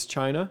 is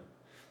China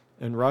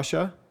and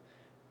Russia.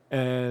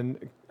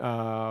 And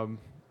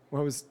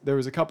there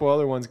was a couple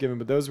other ones given,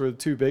 but those were the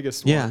two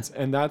biggest Yeah. ones.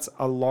 And that's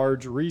a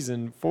large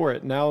reason for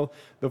it. Now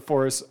the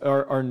forests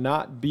are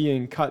not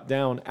being cut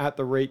down at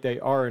the rate they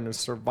are in a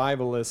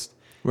survivalist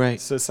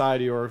Right.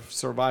 society or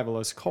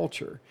survivalist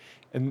culture.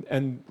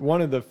 And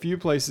one of the few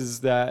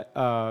places that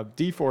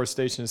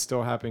deforestation is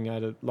still happening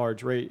at a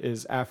large rate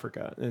is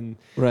Africa and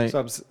Right.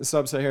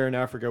 sub-Saharan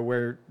Africa,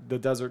 where the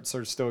deserts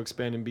are still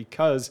expanding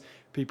because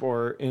people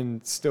are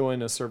still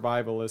in a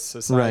survivalist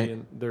society, Right.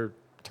 and they're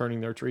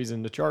turning their trees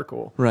into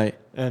charcoal. Right.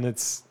 And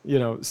it's,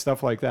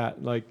 stuff like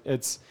that. Like,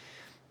 it's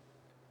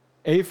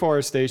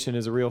afforestation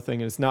is a real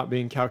thing, and it's not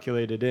being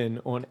calculated in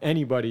on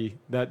anybody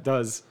that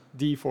does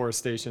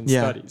deforestation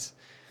studies.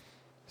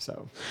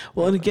 So,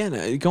 Well, and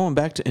again, going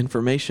back to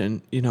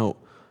information,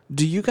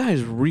 do you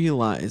guys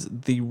realize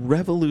the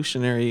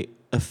revolutionary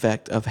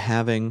effect of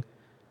having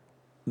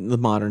the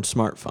modern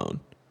smartphone?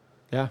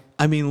 yeah.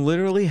 I mean,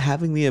 literally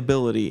having the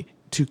ability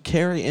to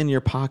carry in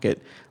your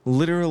pocket,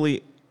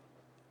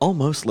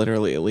 almost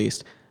literally at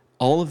least,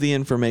 all of the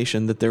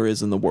information that there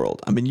is in the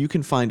world. I mean, you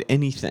can find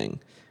anything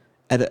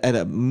at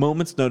a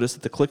moment's notice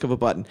at the click of a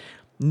button.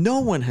 No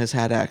one has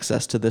had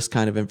access to this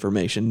kind of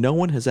information. No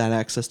one has had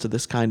access to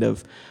this kind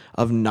of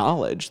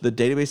knowledge, the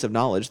database of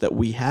knowledge that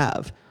we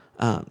have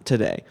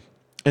today.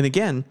 And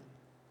again,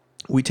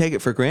 we take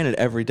it for granted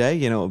every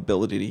day,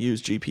 ability to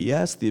use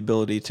GPS, the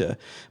ability to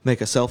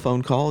make a cell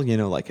phone call,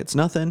 like it's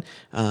nothing,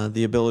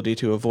 the ability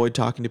to avoid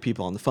talking to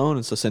people on the phone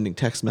and so sending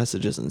text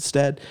messages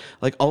instead.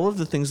 Like all of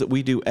the things that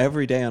we do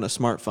every day on a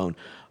smartphone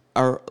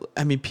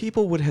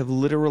people would have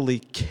literally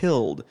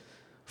killed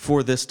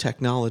for this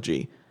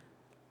technology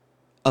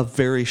a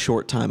very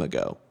short time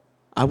ago.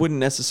 I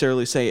wouldn't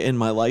necessarily say in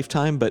my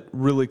lifetime, but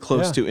really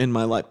close to in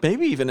my life.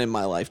 Maybe even in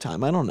my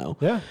lifetime. I don't know.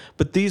 Yeah.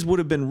 But these would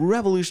have been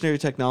revolutionary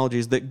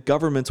technologies that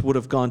governments would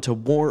have gone to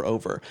war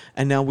over.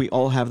 And now we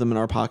all have them in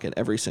our pocket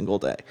every single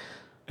day.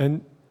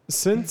 And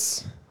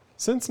since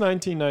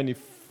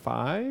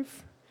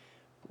 1995,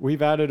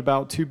 we've added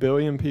about 2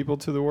 billion people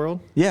to the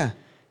world. Yeah.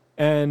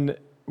 And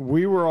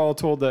we were all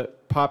told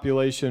that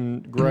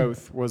population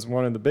growth was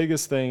one of the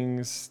biggest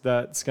things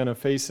that's going to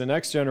face the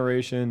next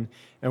generation.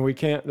 And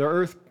the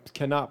Earth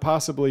cannot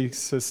possibly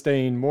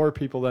sustain more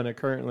people than it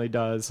currently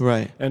does.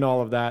 Right. And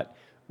all of that.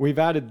 We've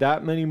added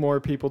that many more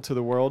people to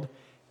the world.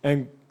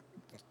 And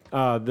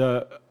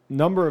the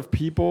number of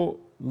people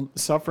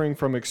suffering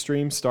from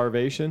extreme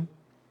starvation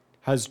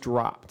has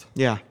dropped.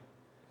 Yeah.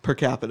 Per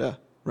capita.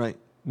 Right.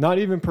 Not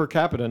even per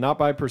capita, not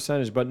by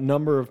percentage, but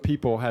number of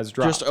people has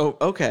dropped.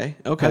 Okay.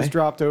 Has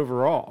dropped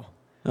overall.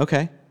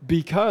 Okay.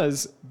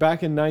 Because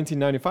back in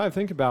 1995,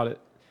 think about it,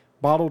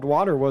 bottled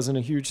water wasn't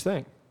a huge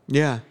thing.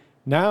 Yeah.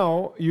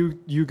 Now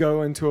you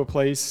go into a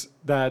place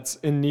that's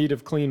in need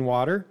of clean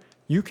water,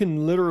 you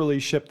can literally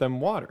ship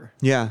them water.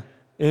 Yeah.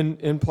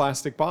 In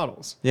plastic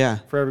bottles. Yeah.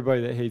 For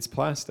everybody that hates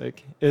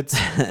plastic, it's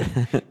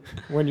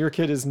when your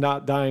kid is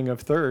not dying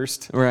of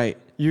thirst, Right.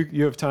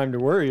 you have time to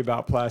worry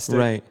about plastic.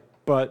 Right.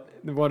 But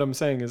what I'm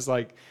saying is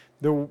like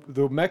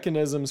the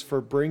mechanisms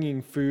for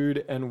bringing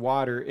food and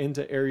water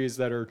into areas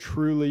that are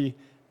truly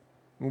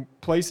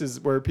places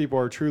where people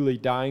are truly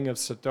dying of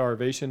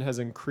starvation has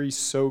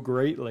increased so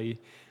greatly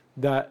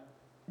that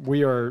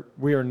we are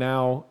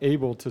now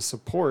able to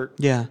support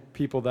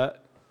people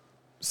that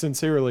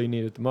sincerely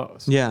need it the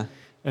most. Yeah.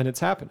 And it's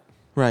happening.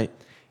 Right.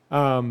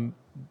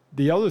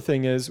 The other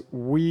thing is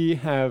we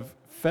have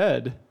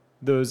fed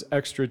those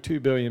extra 2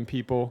 billion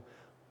people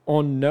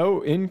on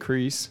no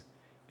increase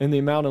in the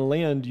amount of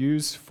land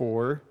used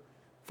for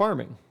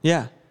farming.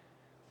 Yeah.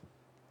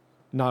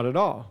 Not at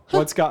all.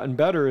 What's gotten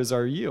better is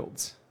our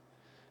yields.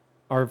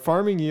 Our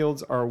farming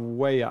yields are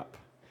way up.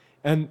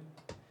 And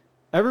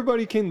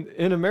everybody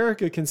in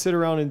America can sit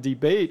around and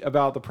debate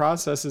about the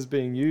processes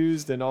being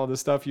used and all the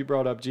stuff. You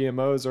brought up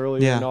GMOs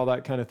earlier and all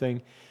that kind of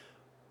thing.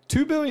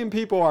 2 billion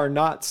people are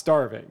not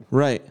starving.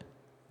 Right.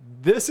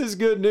 This is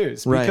good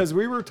news because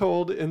we were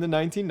told in the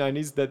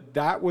 1990s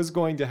that was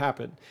going to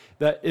happen.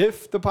 That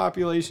if the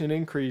population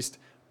increased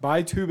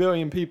by 2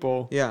 billion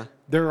people,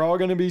 they're all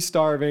going to be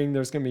starving.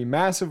 There's going to be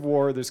massive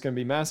war. There's going to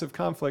be massive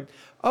conflict.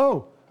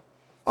 Oh,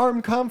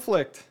 armed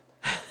conflict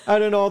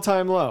at an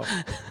all-time low.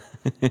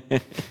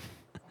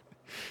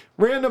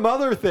 Random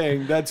other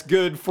thing that's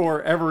good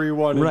for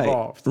everyone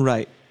involved.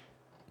 Right.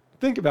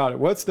 Think about it.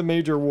 What's the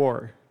major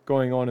war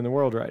going on in the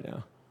world right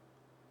now?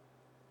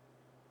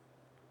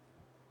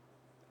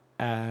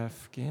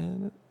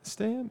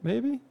 Afghanistan,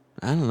 maybe?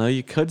 I don't know.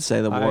 You could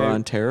say the war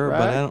on terror,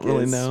 but I don't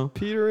really know.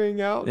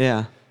 Petering out.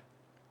 Yeah.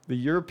 The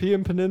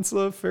European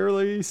peninsula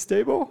fairly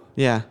stable.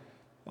 Yeah.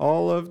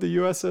 All of the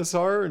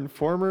USSR and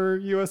former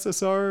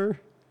USSR.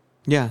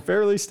 Yeah.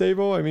 Fairly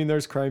stable. I mean,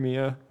 there's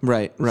Crimea.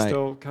 Right.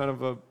 Still kind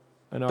of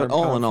an armed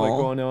all in conflict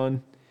all, going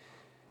on.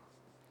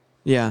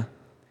 Yeah.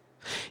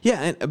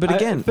 Yeah, but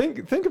again,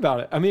 think about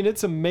it. I mean,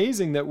 it's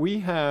amazing that we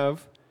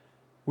have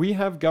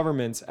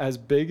governments as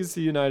big as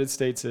the United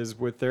States is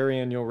with their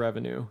annual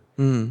revenue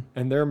and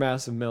their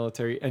massive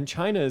military, and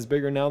China is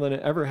bigger now than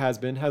it ever has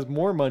been, has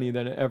more money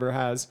than it ever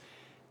has,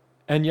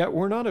 and yet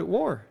we're not at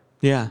war.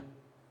 yeah.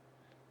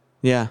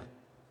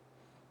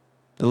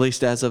 At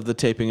least as of the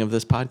taping of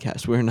this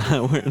podcast, we're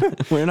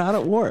not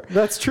at war.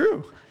 That's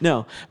true.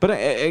 No, but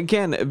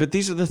but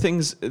these are the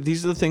things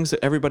that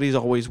everybody's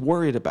always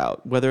worried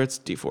about, whether it's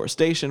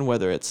deforestation,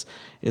 whether it's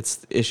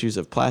issues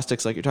of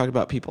plastics, like you're talking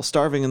about, people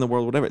starving in the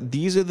world, whatever.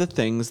 These are the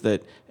things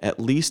that, at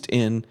least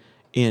in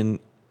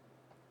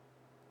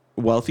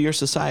wealthier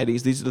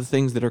societies, these are the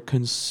things that are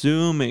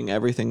consuming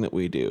everything that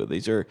we do.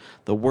 These are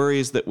the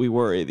worries that we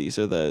worry. These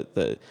are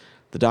the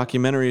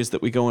documentaries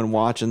that we go and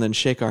watch and then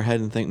shake our head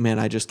and think, man,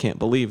 I just can't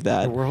believe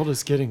that. The world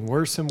is getting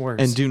worse and worse.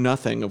 And do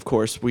nothing. Of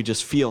course, we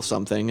just feel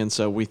something, and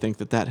so we think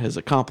that has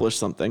accomplished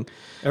something.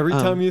 Every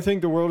time you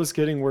think the world is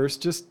getting worse,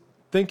 just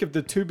think of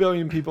the 2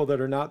 billion people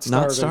that are not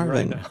starving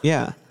right now.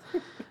 Yeah.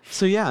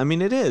 So yeah, I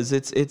mean, it is.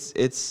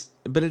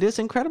 But it is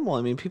incredible.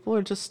 I mean, people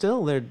are just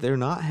still they're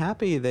not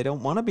happy. They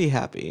don't want to be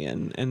happy,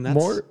 and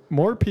that's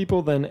more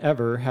people than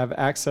ever have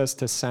access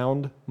to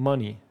sound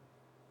money.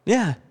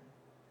 Yeah.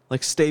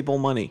 Like stable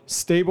money.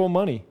 Stable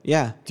money.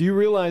 Yeah. Do you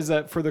realize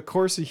that for the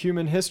course of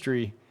human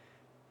history,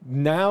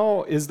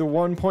 now is the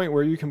one point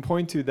where you can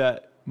point to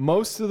that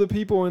most of the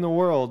people in the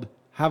world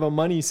have a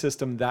money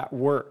system that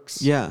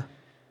works? Yeah.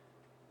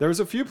 There's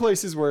a few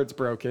places where it's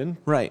broken.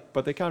 Right.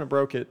 But they kind of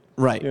broke it.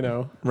 Right.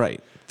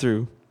 Right.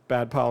 Through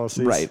bad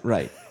policies.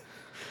 Right.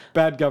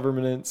 Bad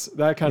governance,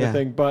 that kind of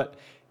thing. But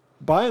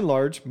by and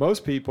large,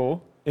 most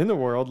people in the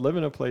world live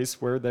in a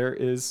place where there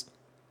is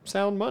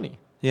sound money.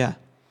 Yeah.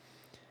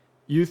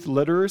 Youth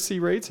literacy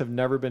rates have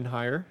never been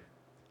higher.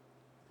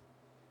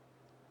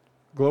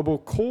 Global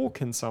coal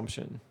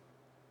consumption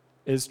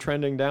is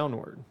trending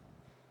downward.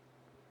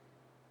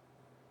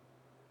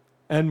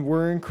 And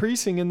we're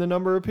increasing in the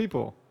number of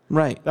people.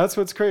 Right. That's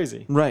what's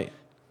crazy. Right.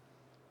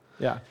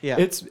 Yeah. Yeah.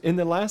 It's in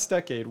the last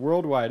decade,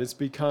 worldwide, it's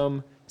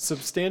become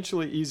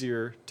substantially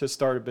easier to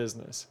start a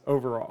business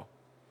overall.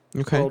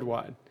 Okay.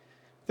 Worldwide.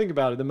 Think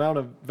about it, the amount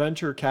of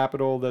venture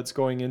capital that's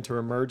going into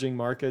emerging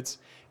markets.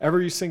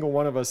 Every single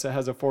one of us that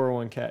has a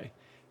 401k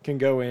can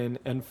go in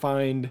and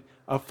find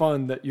a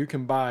fund that you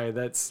can buy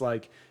that's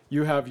like,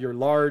 you have your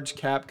large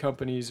cap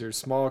companies, your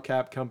small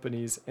cap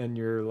companies, and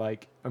your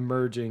like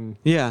emerging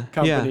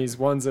companies,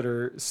 ones that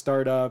are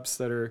startups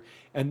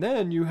and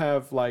then you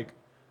have like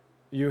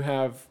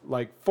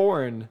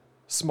foreign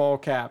small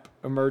cap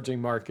emerging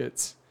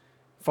markets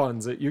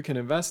funds that you can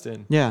invest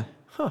in. Yeah.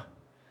 Huh.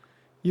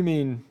 You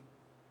mean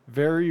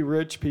very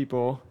rich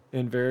people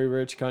in very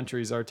rich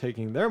countries are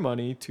taking their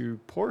money to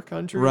poor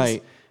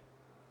countries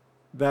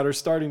that are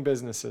starting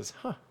businesses.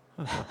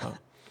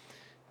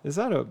 Is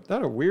that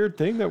a weird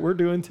thing that we're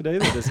doing today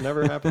that has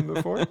never happened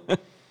before?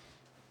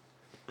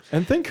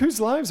 And think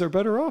whose lives are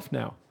better off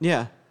now.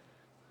 Yeah.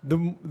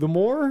 The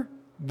more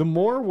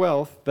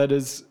wealth that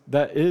is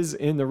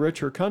in the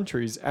richer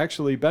countries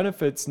actually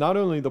benefits not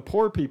only the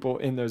poor people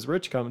in those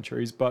rich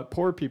countries, but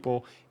poor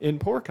people in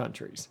poor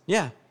countries.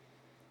 Yeah.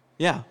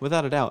 Yeah,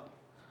 without a doubt.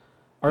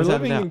 Are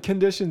living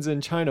conditions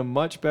in China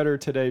much better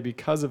today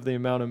because of the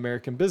amount of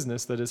American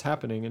business that is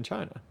happening in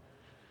China?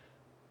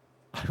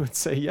 I would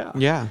say yeah.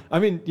 Yeah. I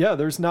mean, yeah,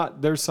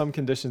 there's some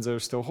conditions that are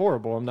still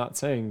horrible. I'm not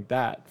saying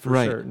that for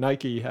sure.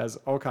 Nike has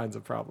all kinds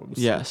of problems.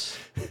 Yes.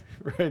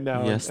 right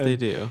now. Yes, they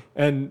do.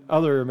 And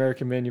other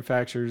American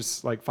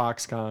manufacturers like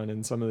Foxconn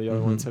and some of the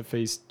other ones have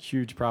faced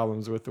huge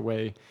problems with the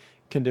way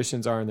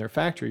conditions are in their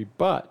factory.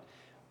 But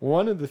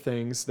one of the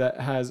things that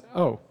has,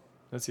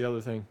 that's the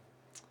other thing.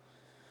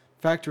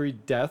 Factory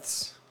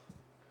deaths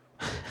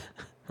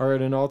are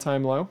at an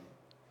all-time low.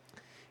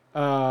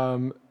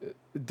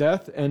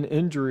 Death and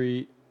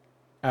injury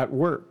at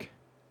work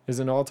is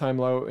an all-time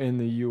low in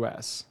the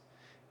U.S.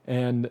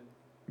 and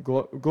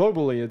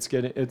globally,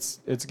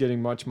 it's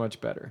getting much,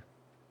 much better.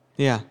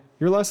 Yeah,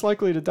 you're less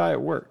likely to die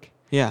at work.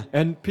 Yeah,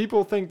 and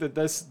people think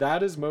that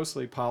is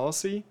mostly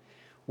policy.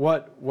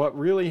 What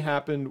really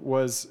happened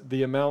was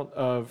the amount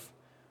of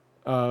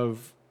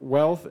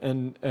wealth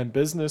and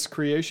business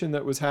creation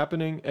that was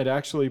happening. It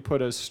actually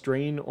put a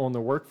strain on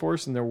the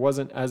workforce, and there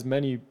wasn't as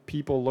many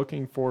people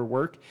looking for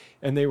work,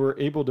 and they were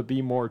able to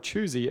be more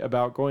choosy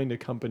about going to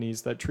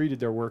companies that treated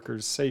their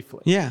workers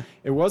safely. Yeah.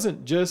 It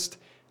wasn't just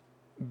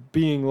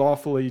being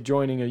lawfully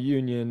joining a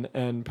union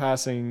and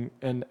passing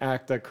an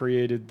act that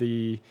created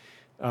created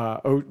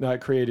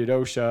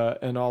OSHA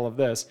and all of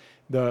this.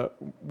 The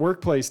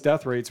workplace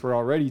death rates were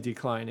already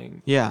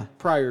declining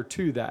prior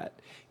to that.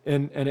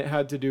 And it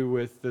had to do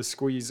with the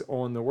squeeze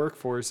on the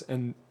workforce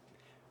and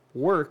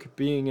work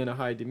being in a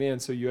high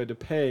demand. So you had to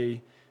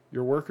pay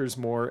your workers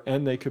more,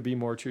 and they could be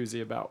more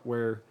choosy about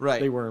where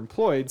they were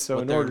employed. So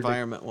what in their order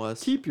environment to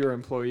was. Keep your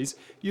employees,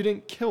 you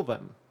didn't kill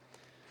them.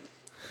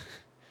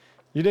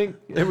 You didn't.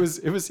 It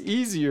was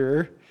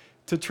easier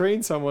to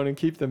train someone and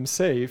keep them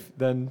safe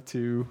than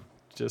to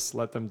just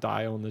let them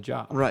die on the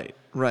job. Right.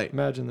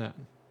 Imagine that.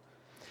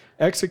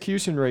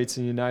 Execution rates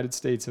in the United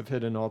States have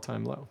hit an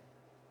all-time low.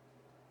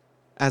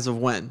 As of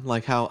when?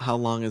 Like how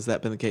long has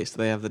that been the case? Do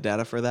they have the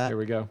data for that? Here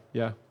we go.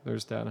 Yeah,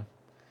 there's data.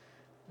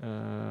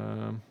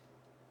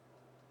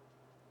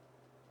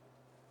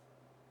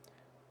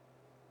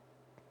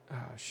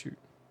 Shoot.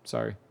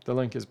 Sorry, the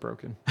link is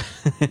broken.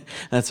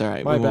 That's all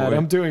right. My bad.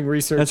 I'm doing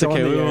research. That's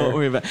okay. On the We air. won't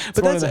worry about.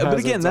 But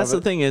again, that's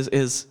the thing is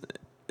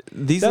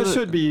these. That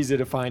should be easy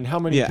to find. How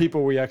many Yeah.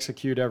 people we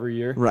execute every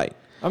year? Right.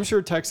 I'm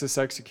sure Texas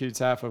executes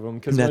half of them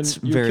because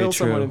That's when you very kill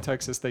someone true. in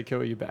Texas, they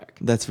kill you back.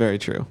 That's very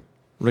true.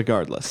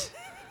 Regardless.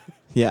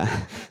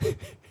 Yeah.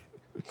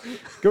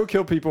 Go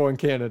kill people in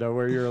Canada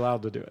where you're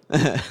allowed to do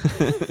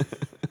it.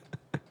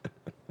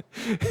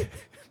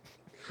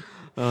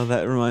 Oh,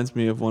 that reminds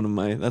me of one of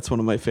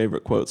my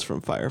favorite quotes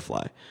from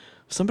Firefly.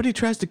 If somebody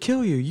tries to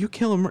kill you, you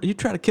kill him. You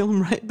try to kill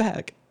him right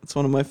back. It's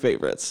one of my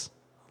favorites.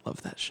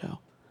 Love that show.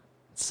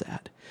 It's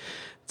sad.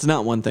 It's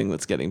not one thing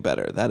that's getting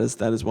better. That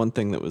is one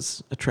thing that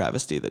was a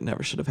travesty that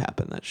never should have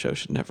happened. That show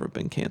should never have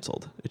been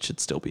canceled. It should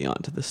still be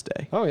on to this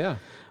day. Oh yeah.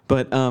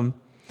 But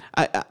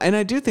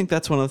I do think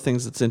that's one of the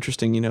things that's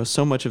interesting. You know,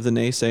 so much of the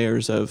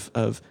naysayers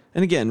of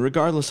and again,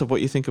 regardless of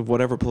what you think of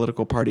whatever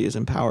political party is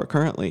in power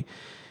currently,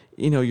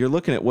 you know, you're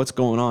looking at what's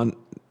going on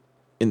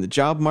in the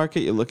job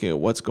market. You're looking at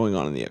what's going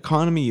on in the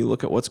economy. You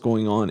look at what's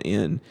going on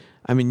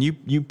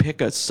you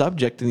pick a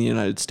subject in the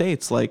United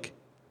States, like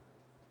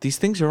these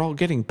things are all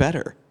getting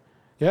better.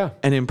 Yeah.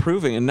 And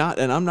improving, and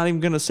I'm not even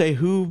going to say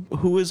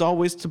who is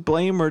always to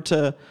blame or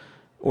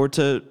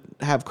to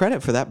have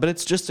credit for that, but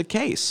it's just a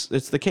case.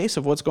 It's the case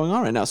of what's going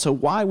on right now. So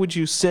why would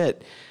you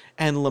sit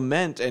and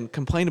lament and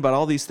complain about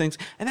all these things?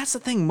 And that's the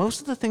thing. Most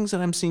of the things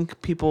that I'm seeing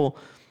people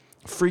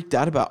freaked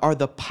out about are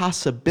the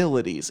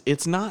possibilities.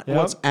 It's not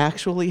what's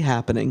actually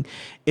happening.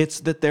 It's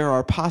that there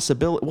are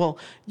possibilities. Well,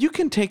 you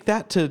can take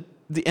that to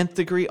the nth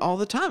degree all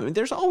the time. I mean,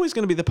 there's always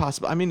going to be the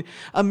possibility. I mean,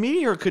 a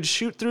meteor could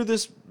shoot through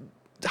this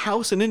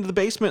house and into the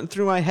basement and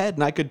through my head,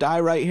 and I could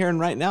die right here and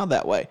right now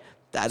that way.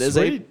 That is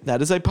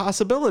a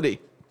possibility,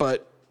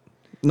 but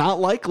not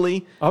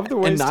likely. Of the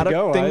ways and not to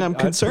go, a thing I'm I'd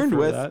concerned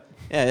prefer with. that.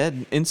 Yeah,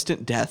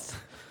 instant death.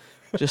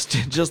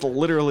 just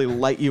literally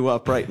light you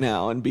up right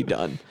now and be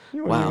done.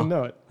 You wouldn't even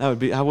know it. That would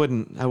be I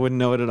wouldn't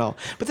know it at all.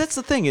 But that's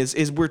the thing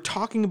is we're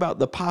talking about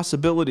the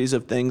possibilities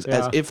of things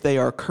as if they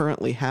are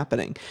currently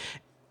happening,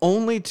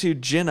 only to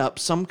gin up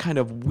some kind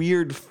of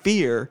weird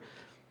fear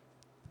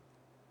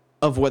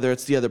of whether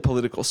it's the other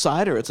political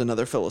side or it's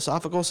another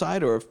philosophical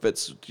side, or if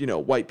it's, you know,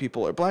 white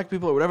people or black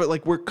people or whatever.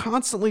 Like, we're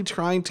constantly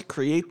trying to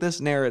create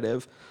this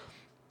narrative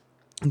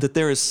that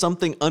there is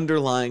something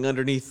underlying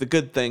underneath the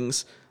good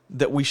things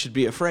that we should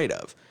be afraid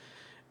of.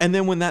 And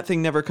then when that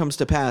thing never comes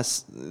to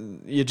pass,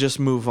 you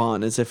just move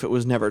on as if it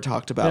was never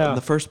talked about in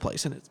the first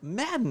place. And it's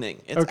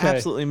maddening. It's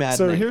absolutely maddening.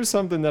 So here's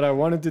something that I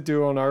wanted to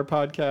do on our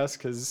podcast,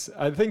 because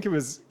I think it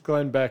was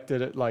Glenn Beck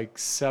did it like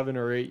 7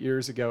 or 8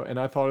 years ago, and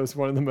I thought it was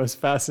one of the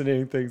most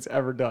fascinating things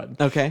ever done.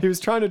 Okay. He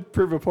was trying to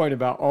prove a point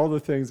about all the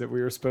things that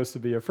we were supposed to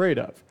be afraid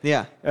of.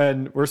 Yeah.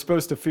 And we're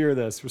supposed to fear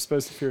this. We're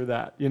supposed to fear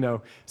that, you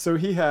know. So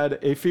he had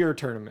a fear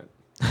tournament.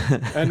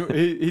 And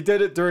he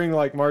did it during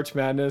like March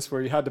Madness,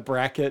 where you had to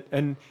bracket,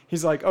 and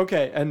he's like,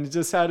 okay, and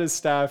just had his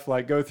staff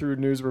like go through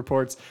news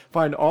reports,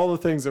 find all the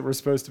things that we're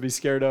supposed to be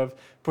scared of,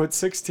 put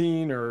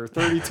 16 or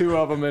 32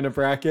 of them in a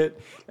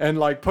bracket, and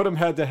like put them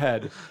head to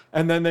head,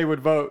 and then they would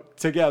vote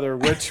together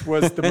which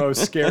was the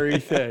most scary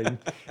thing.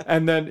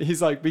 And then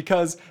he's like,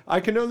 because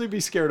I can only be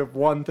scared of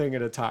one thing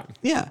at a time.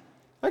 Yeah.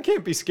 I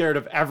can't be scared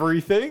of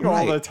everything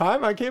all the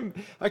time. I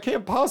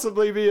can't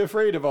possibly be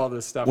afraid of all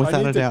this stuff. Without I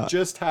need a to doubt.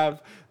 just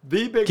have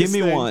the biggest Give me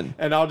thing, one.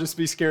 and I'll just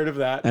be scared of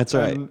that. That's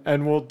right.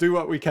 And we'll do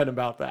what we can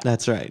about that.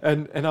 That's right.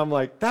 And I'm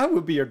like, that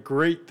would be a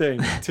great thing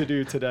to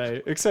do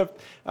today. Except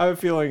I have a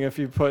feeling if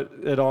you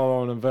put it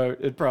all on a vote,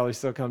 it'd probably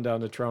still come down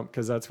to Trump,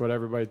 because that's what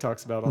everybody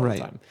talks about all the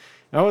time.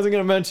 I wasn't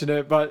going to mention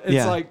it, but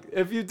it's like,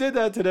 if you did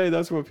that today,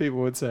 that's what people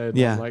would say. And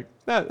I'm like,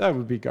 that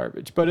would be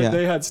garbage. But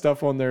they had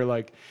stuff on there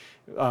like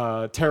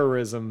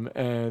terrorism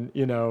and,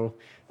 you know,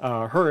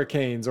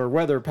 hurricanes or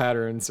weather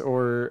patterns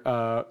or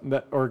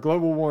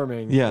global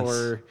warming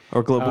or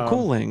global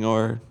cooling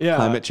or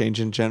climate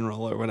change in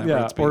general or whatever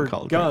it's being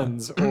called.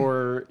 Guns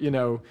or, you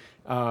know,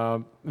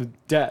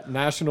 debt,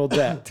 national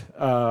debt.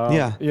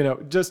 You know,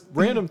 just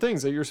random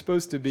things that you're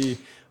supposed to be,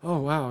 oh,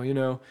 wow, you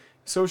know,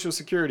 Social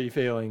Security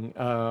failing,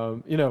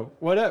 you know,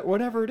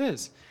 whatever it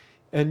is.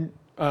 And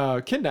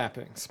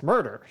kidnappings,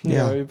 murder. You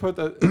know, you put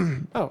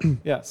the,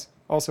 yes,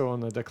 also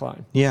on the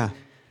decline. Yeah.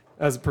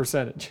 As a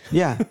percentage.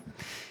 Yeah.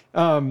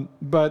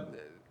 But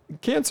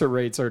cancer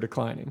rates are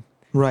declining.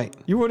 Right.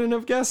 You wouldn't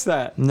have guessed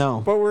that.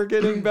 No. But we're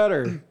getting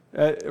better.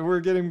 We're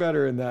getting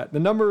better in that. The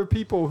number of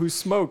people who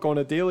smoke on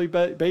a daily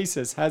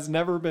basis has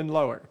never been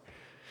lower.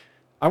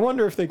 I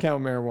wonder if they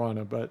count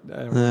marijuana, but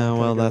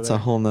well, that's a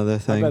whole nother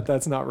thing. I bet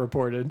that's not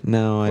reported.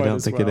 No, I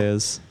don't think it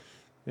is.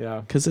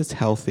 Yeah. Because it's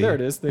healthy. There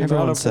it is. The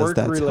Everyone amount says of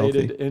that's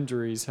work-related healthy.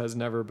 injuries has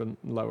never been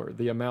lower.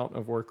 The amount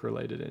of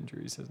work-related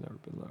injuries has never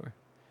been lower.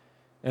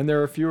 And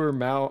there are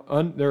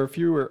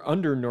fewer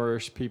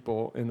undernourished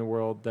people in the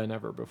world than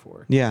ever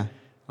before. Yeah.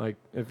 Like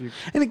if you,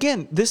 And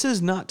again, this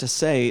is not to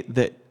say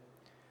that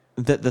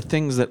the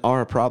things that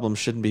are a problem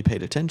shouldn't be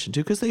paid attention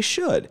to, because they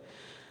should.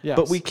 yes.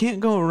 But we can't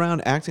go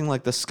around acting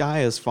like the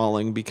sky is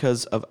falling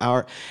because of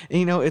our,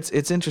 you know,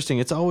 it's interesting.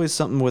 It's always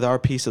something with our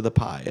piece of the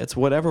pie. It's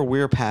whatever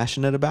we're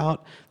passionate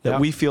about that Yeah.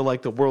 we feel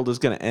like the world is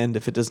going to end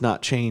if it does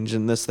not change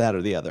in this, that,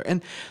 or the other.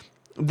 And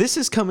this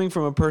is coming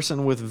from a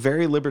person with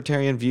very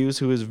libertarian views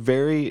who is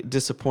very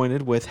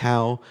disappointed with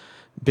how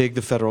big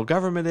the federal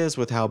government is,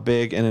 with how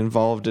big and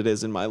involved it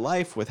is in my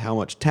life, with how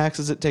much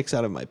taxes it takes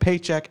out of my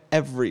paycheck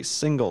every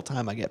single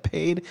time I get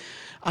paid.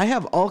 I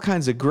have all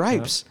kinds of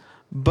gripes,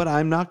 but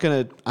I'm not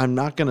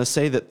gonna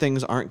say that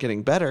things aren't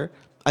getting better.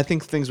 I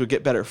think things would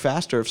get better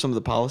faster if some of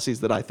the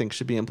policies that I think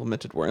should be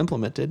implemented were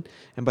implemented.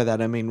 And by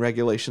that I mean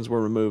regulations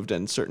were removed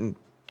and certain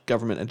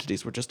government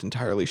entities were just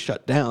entirely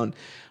shut down.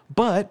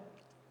 But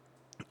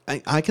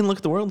I can look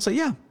at the world and say,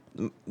 yeah,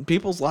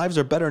 people's lives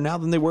are better now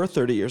than they were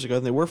 30 years ago,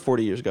 than they were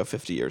 40 years ago,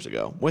 50 years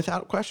ago,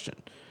 without question.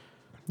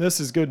 This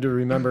is good to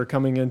remember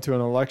coming into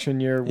an election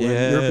year when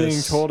you're being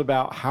Yes. told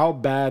about how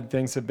bad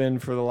things have been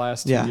for the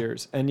last 2 Yeah.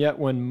 years. And yet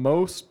when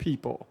most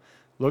people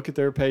look at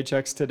their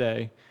paychecks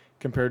today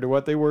compared to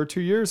what they were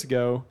 2 years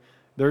ago,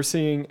 they're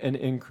seeing an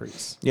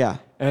increase. Yeah.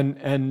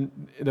 And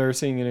they're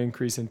seeing an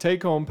increase in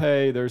take-home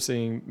pay. They're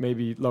seeing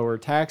maybe lower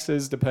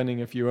taxes, depending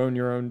if you own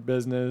your own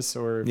business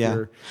or if Yeah.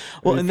 you're,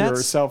 Well, if and you're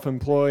that's-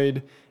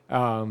 self-employed.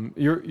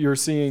 You're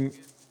seeing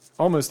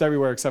almost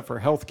everywhere except for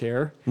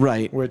healthcare,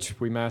 Right. which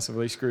we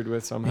massively screwed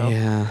with somehow.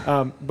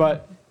 Yeah.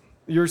 But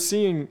you're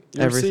seeing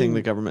Everything seeing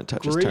the government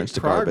touches great turns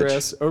to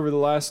progress over the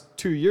last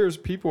 2 years.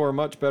 People are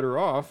much better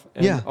off,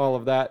 and Yeah. all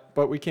of that.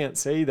 But we can't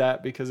say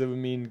that because it would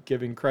mean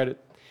giving credit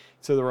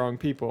to the wrong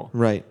people.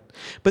 Right.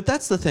 But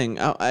that's the thing.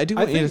 I do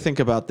want you to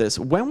think about this.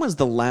 When was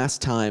the last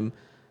time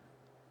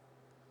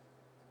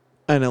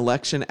an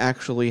election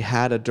actually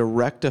had a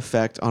direct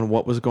effect on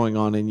what was going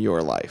on in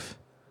your life?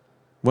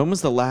 When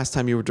was the last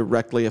time you were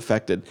directly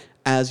affected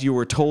as you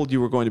were told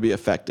you were going to be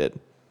affected?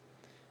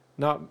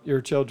 Not your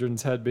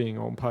children's head being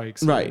on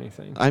pikes or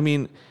anything. I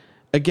mean,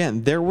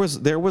 again, there was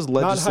legislation.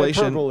 Not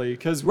hyperbole,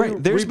 because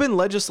Right. There's been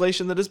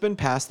legislation that has been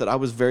passed that I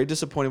was very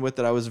disappointed with,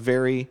 that I was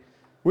very...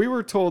 we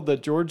were told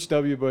that George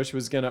W. Bush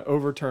was going to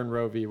overturn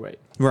Roe v. Wade.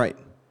 Right.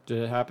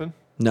 Did it happen?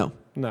 No.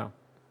 No.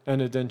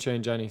 And it didn't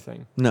change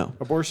anything. No.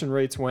 Abortion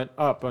rates went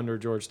up under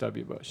George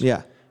W. Bush.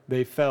 Yeah.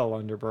 They fell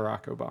under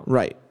Barack Obama.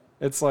 Right.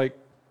 It's like,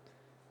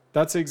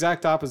 that's the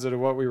exact opposite of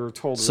what we were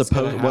told was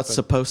going to happen. What's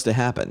supposed to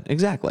happen.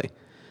 Exactly.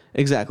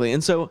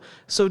 And so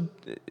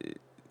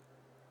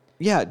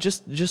yeah,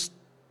 just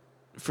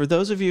for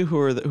those of you who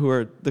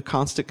are the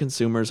constant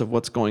consumers of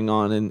what's going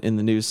on in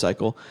the news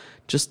cycle,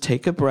 just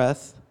take a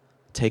breath,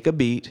 take a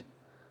beat,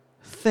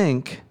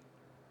 think,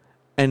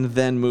 and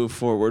then move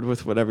forward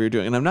with whatever you're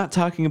doing. And I'm not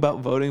talking about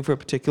voting for a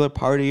particular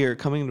party or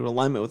coming into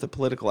alignment with a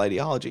political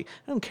ideology.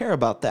 I don't care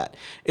about that.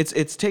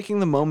 It's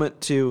taking the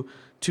moment to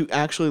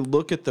actually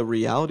look at the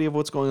reality of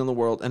what's going on in the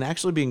world and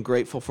actually being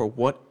grateful for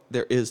what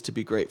there is to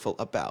be grateful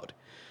about.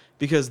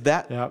 Because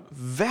that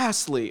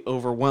vastly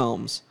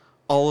overwhelms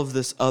all of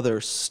this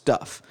other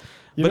stuff.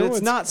 But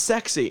it's not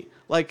sexy.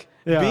 Like,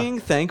 being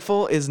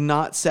thankful is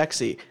not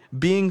sexy.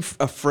 Being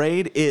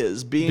afraid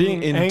is.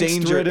 Being in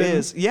danger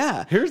is.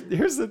 Yeah. Here's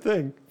the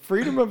thing.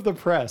 Freedom of the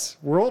press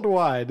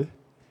worldwide.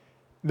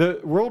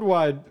 The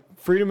worldwide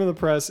freedom of the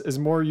press is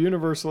more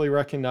universally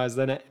recognized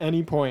than at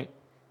any point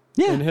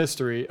in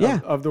history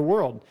of the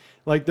world.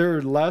 Like, there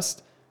are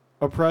less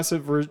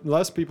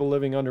people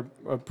living under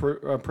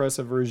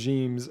oppressive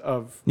regimes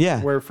of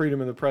where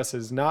freedom of the press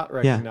is not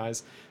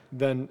recognized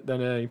than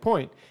at any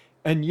point.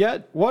 And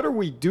yet, what are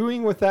we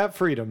doing with that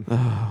freedom?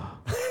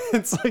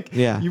 It's like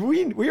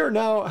we are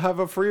now have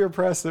a freer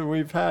press than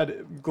we've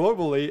had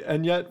globally,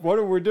 and yet what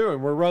are we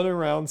doing? We're running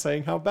around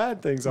saying how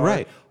bad things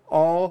are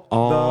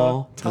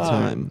all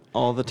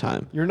the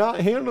time. You're not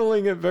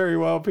handling it very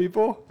well,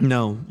 people.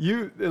 No.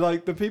 You,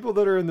 like, the people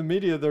that are in the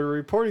media that are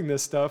reporting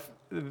this stuff,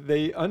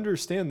 they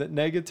understand that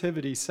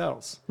negativity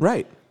sells.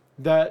 Right.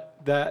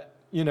 That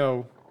you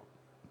know,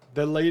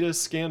 the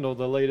latest scandal,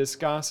 the latest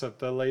gossip,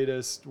 the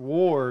latest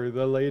war,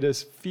 the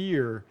latest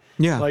fear.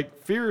 Yeah.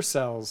 Like, fear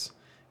sells,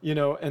 you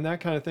know, and that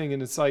kind of thing.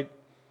 And it's like,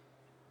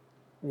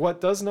 what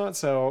does not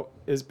sell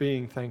is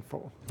being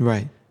thankful.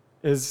 Right.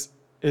 Is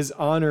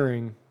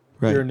honoring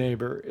your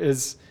neighbor.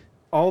 Is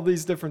all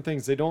these different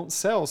things. They don't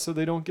sell, so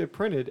they don't get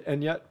printed.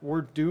 And yet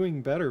we're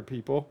doing better,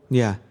 people.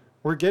 Yeah.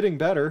 We're getting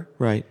better.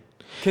 Right.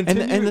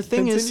 Continue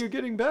Continue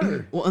getting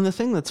better. Well, and the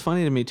thing that's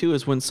funny to me too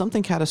is when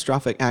something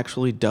catastrophic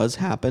actually does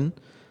happen,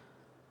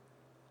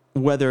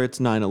 whether it's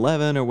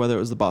 9/11 or whether it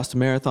was the Boston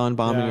Marathon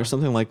bombing or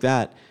something like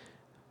that,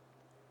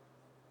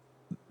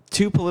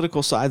 two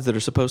political sides that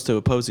are supposed to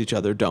oppose each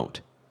other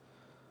don't.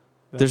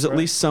 There's at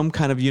least some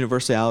kind of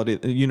universality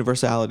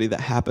that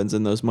happens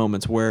in those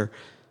moments where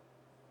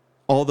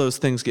all those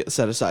things get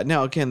set aside.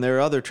 Now, again, there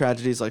are other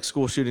tragedies like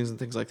school shootings and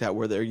things like that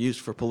where they're used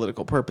for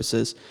political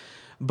purposes,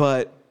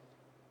 but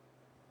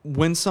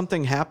when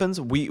something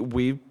happens,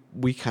 we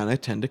kind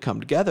of tend to come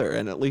together,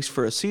 and at least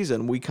for a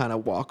season, we kind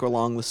of walk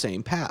along the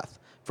same path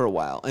for a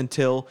while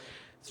until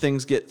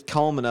things get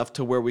calm enough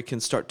to where we can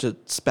start to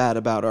spat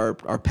about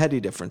our petty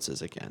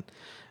differences again.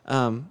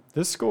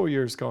 This school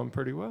year's gone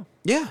pretty well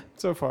Yeah.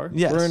 so far.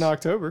 Yes. We're in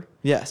October.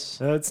 Yes.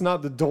 It's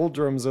not the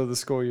doldrums of the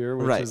school year,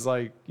 which Right. is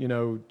like,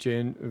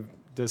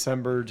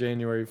 December,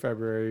 January,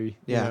 February,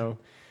 Yeah.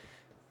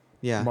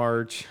 Yeah.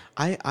 March.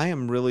 I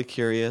am really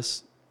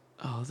curious.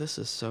 Oh, this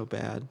is so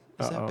bad.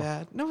 Is Uh-oh. that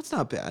bad? No, it's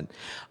not bad.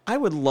 I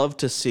would love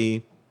to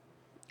see,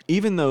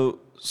 even though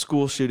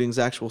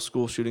actual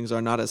school shootings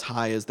are not as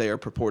high as they are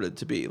purported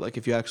to be. Like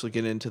if you actually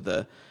get into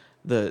the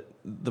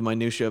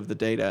minutia of the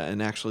data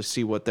and actually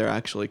see what they're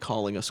actually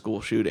calling a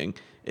school shooting,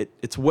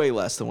 it's way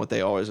less than what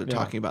they always are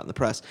talking about in the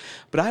press.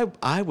 But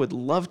I would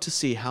love to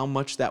see how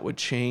much that would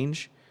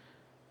change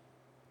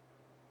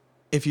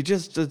if you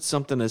just did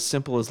something as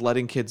simple as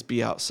letting kids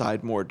be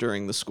outside more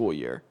during the school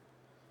year.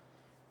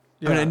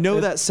 I mean, I know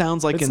that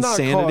sounds like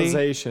insanity. It's not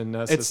causation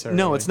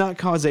necessarily. It's not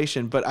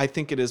causation, but I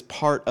think it is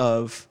part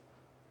of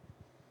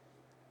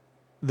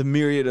the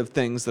myriad of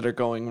things that are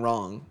going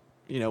wrong,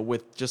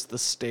 with just the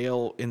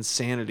stale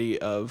insanity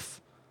of...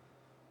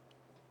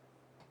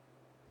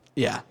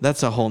 Yeah,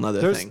 that's a whole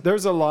nother thing.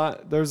 There's a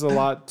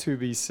lot to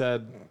be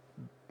said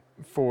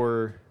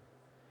for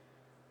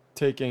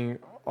taking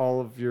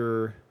all of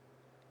your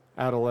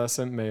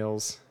adolescent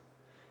males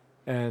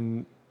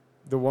and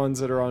the ones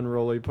that are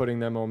unruly, putting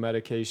them on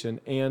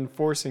medication and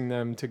forcing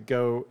them to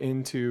go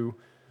into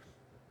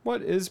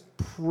what is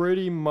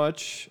pretty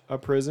much a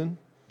prison.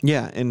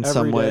 Yeah, in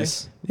some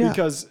ways. Yeah.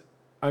 Because,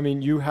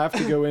 you have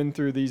to go in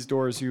through these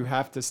doors. You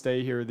have to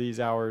stay here these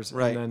hours.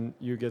 Right. And then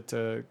you get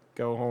to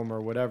go home or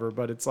whatever.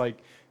 But it's like,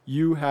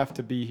 you have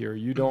to be here.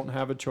 You don't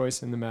have a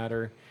choice in the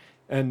matter.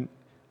 And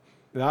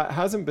that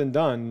hasn't been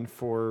done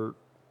for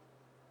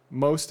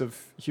most of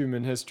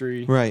human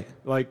history. Right.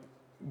 Like,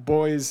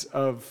 boys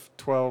of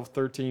 12,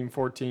 13,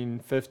 14,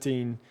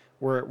 15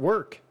 were at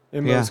work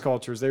in most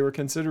cultures. They were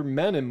considered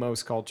men in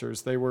most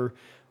cultures. They were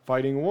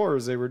fighting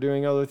wars. They were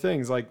doing other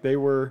things. Like, they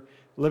were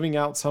living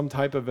out some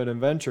type of an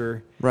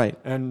adventure. Right.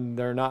 And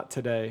they're not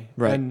today.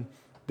 Right. And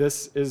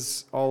this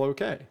is all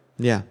okay.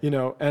 Yeah.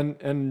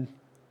 And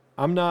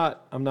I'm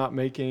not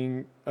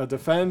making a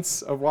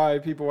defense of why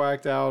people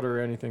act out or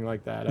anything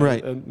like that.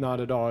 Right. Not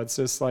at all. It's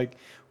just like,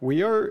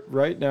 we are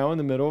right now in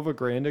the middle of a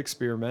grand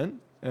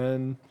experiment,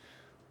 and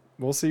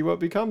we'll see what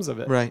becomes of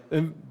it. Right.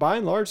 And by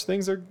and large,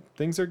 things are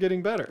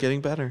getting better.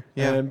 Getting better.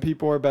 Yeah. And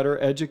people are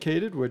better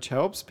educated, which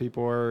helps.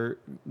 People are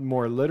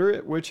more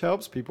literate, which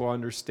helps. People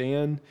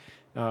understand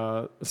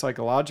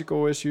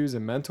psychological issues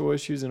and mental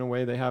issues in a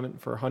way they haven't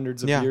for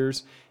hundreds of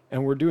years.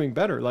 And we're doing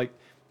better. Like,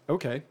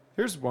 okay,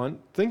 here's one.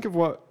 Think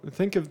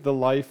of the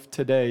life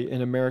today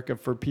in America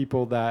for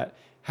people that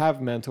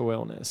have mental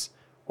illness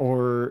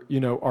or,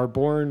 are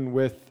born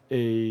with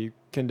a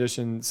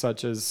condition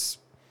such as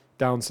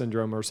Down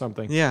syndrome or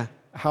something. Yeah.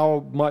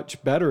 How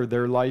much better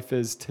their life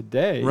is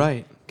today,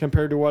 right,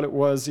 compared to what it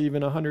was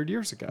even 100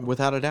 years ago.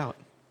 Without a doubt.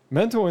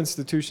 Mental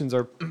institutions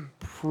are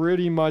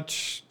pretty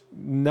much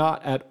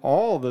not at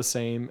all the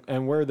same,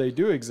 and where they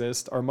do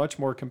exist are much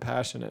more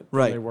compassionate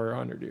than they were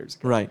 100 years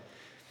ago. Right.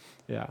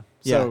 Yeah.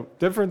 So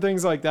different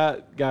things like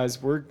that,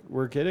 guys,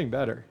 we're getting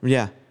better.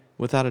 Yeah,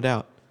 without a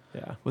doubt.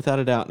 Yeah. Without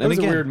a doubt. That was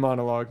a weird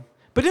monologue.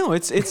 But no,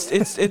 it's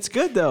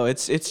good though.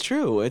 It's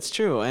true. It's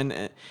true.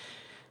 And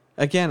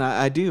again,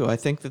 I do. I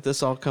think that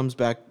this all comes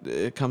back.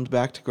 It comes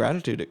back to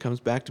gratitude. It comes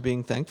back to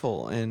being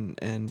thankful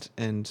and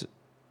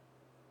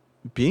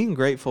being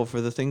grateful for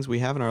the things we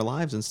have in our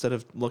lives instead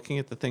of looking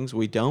at the things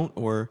we don't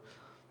or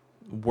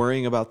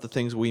worrying about the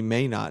things we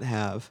may not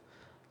have.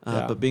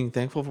 But being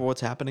thankful for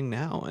what's happening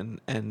now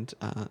and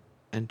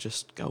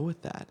just go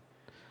with that.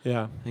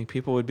 Yeah. I think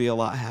people would be a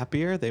lot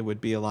happier. They would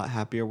be a lot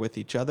happier with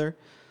each other.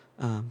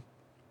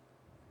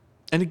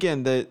 And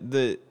again,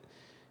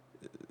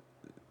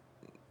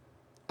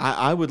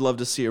 I would love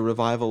to see a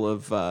revival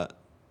of, or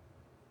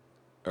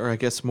I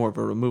guess more of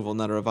a removal,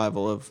 not a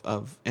revival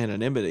of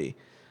anonymity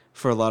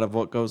for a lot of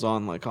what goes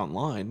on like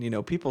online.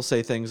 People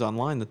say things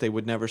online that they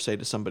would never say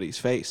to somebody's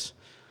face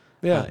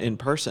in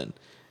person.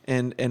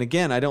 And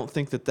again, I don't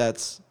think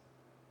that's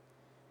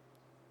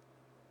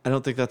an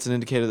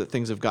indicator that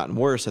things have gotten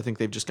worse. I think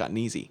they've just gotten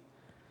easy.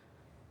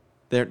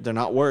 They're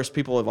not worse.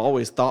 People have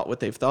always thought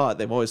what they've thought.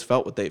 They've always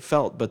felt what they've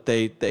felt, but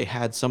they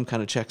had some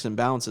kind of checks and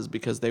balances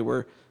because they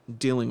were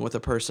dealing with a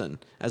person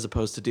as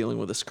opposed to dealing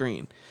with a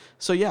screen.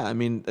 So yeah, I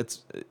mean,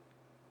 it's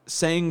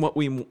saying what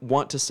we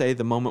want to say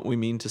the moment we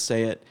mean to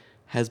say it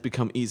has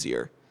become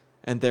easier,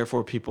 and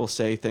therefore people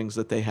say things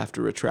that they have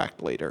to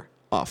retract later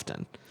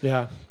often.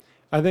 Yeah.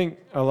 I think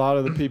a lot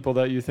of the people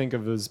that you think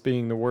of as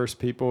being the worst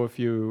people, if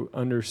you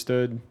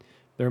understood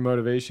their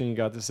motivation, you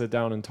got to sit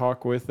down and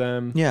talk with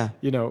them. Yeah.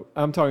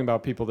 I'm talking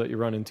about people that you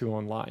run into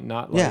online,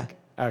 not like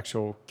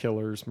actual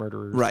killers,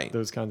 murderers,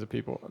 those kinds of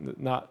people.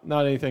 Not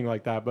anything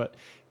like that, but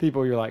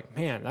people you're like,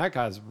 man, that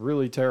guy's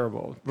really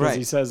terrible because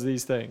he says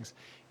these things.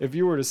 If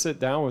you were to sit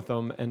down with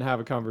them and have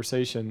a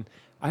conversation,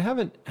 I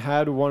haven't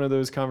had one of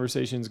those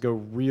conversations go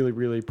really,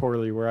 really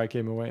poorly where I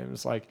came away and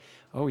was like,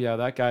 oh yeah,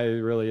 that guy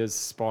really is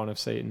spawn of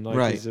Satan. Like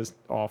Right. he's just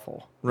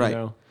awful. Right. You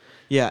know?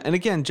 Yeah, and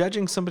again,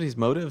 judging somebody's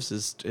motives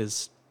is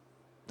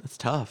it's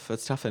tough.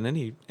 It's tough in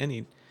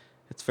any.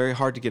 It's very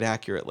hard to get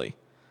accurately.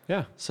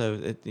 Yeah.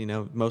 So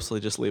mostly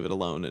just leave it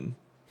alone, and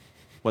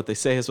what they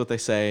say is what they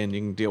say, and you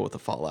can deal with the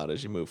fallout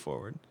as you move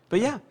forward.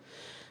 But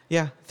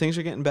yeah, things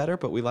are getting better.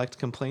 But we like to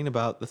complain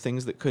about the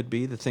things that could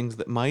be, the things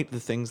that might, the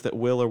things that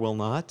will or will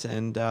not,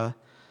 and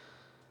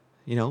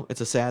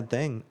it's a sad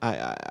thing.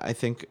 I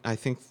think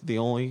the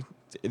only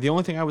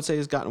thing I would say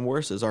has gotten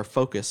worse is our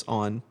focus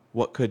on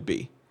what could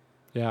be.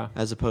 Yeah.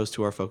 As opposed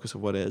to our focus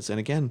of what is. And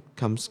again,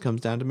 comes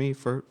down to me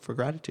for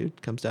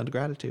gratitude. Comes down to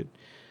gratitude.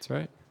 That's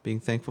right. Being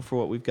thankful for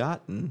what we've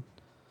got. And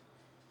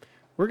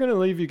we're going to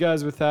leave you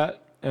guys with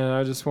that. And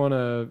I just want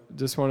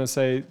to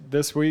say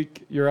this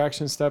week, your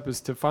action step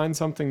is to find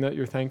something that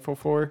you're thankful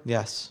for.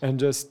 yes. And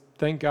just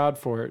thank God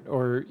for it,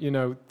 or,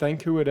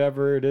 thank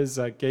whoever it is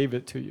that gave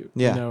it to you.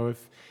 Yeah.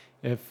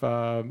 If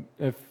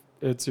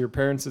it's your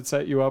parents that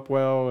set you up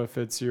well, if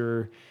it's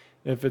your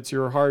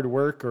hard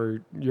work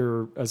or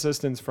your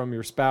assistance from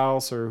your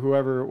spouse or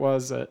whoever it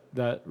was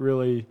that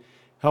really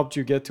helped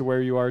you get to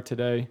where you are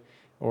today,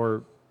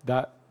 or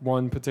that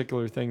one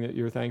particular thing that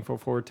you're thankful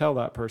for, tell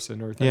that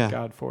person or thank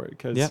God for it.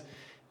 Because,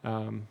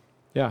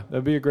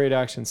 that'd be a great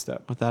action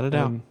step. Without a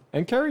doubt.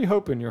 And carry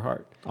hope in your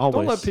heart. Always.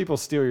 Don't let people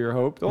steal your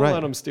hope. Don't Right.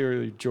 let them steal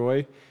your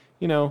joy.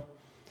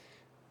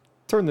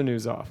 Turn the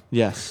news off.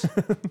 Yes.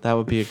 That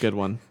would be a good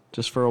one.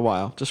 Just for a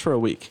while. Just for a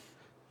week.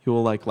 You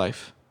will like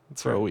life.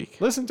 That's for right. a week.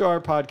 Listen to our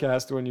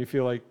podcast when you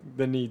feel like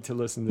the need to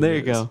listen to There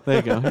news.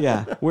 you go.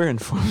 Yeah. We're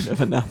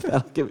informative enough.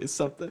 That'll give you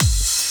something.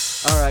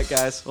 All right,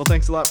 guys. Well,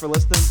 thanks a lot for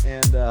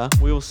listening, and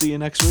we will see you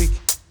next week.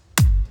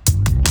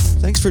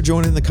 Thanks for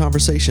joining the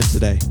conversation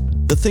today.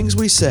 The Things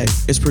We Say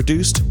is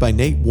produced by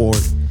Nate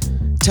Ward.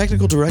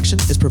 Technical direction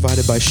is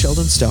provided by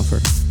Sheldon Stauffer.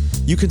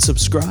 You can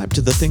subscribe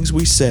to The Things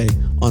We Say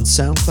on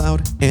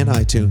SoundCloud and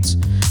iTunes.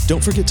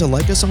 Don't forget to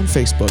like us on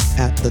Facebook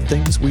at The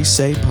Things We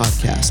Say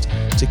Podcast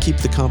to keep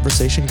the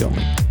conversation going.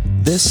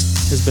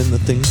 This has been The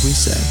Things We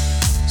Say.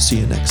 See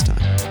you next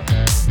time.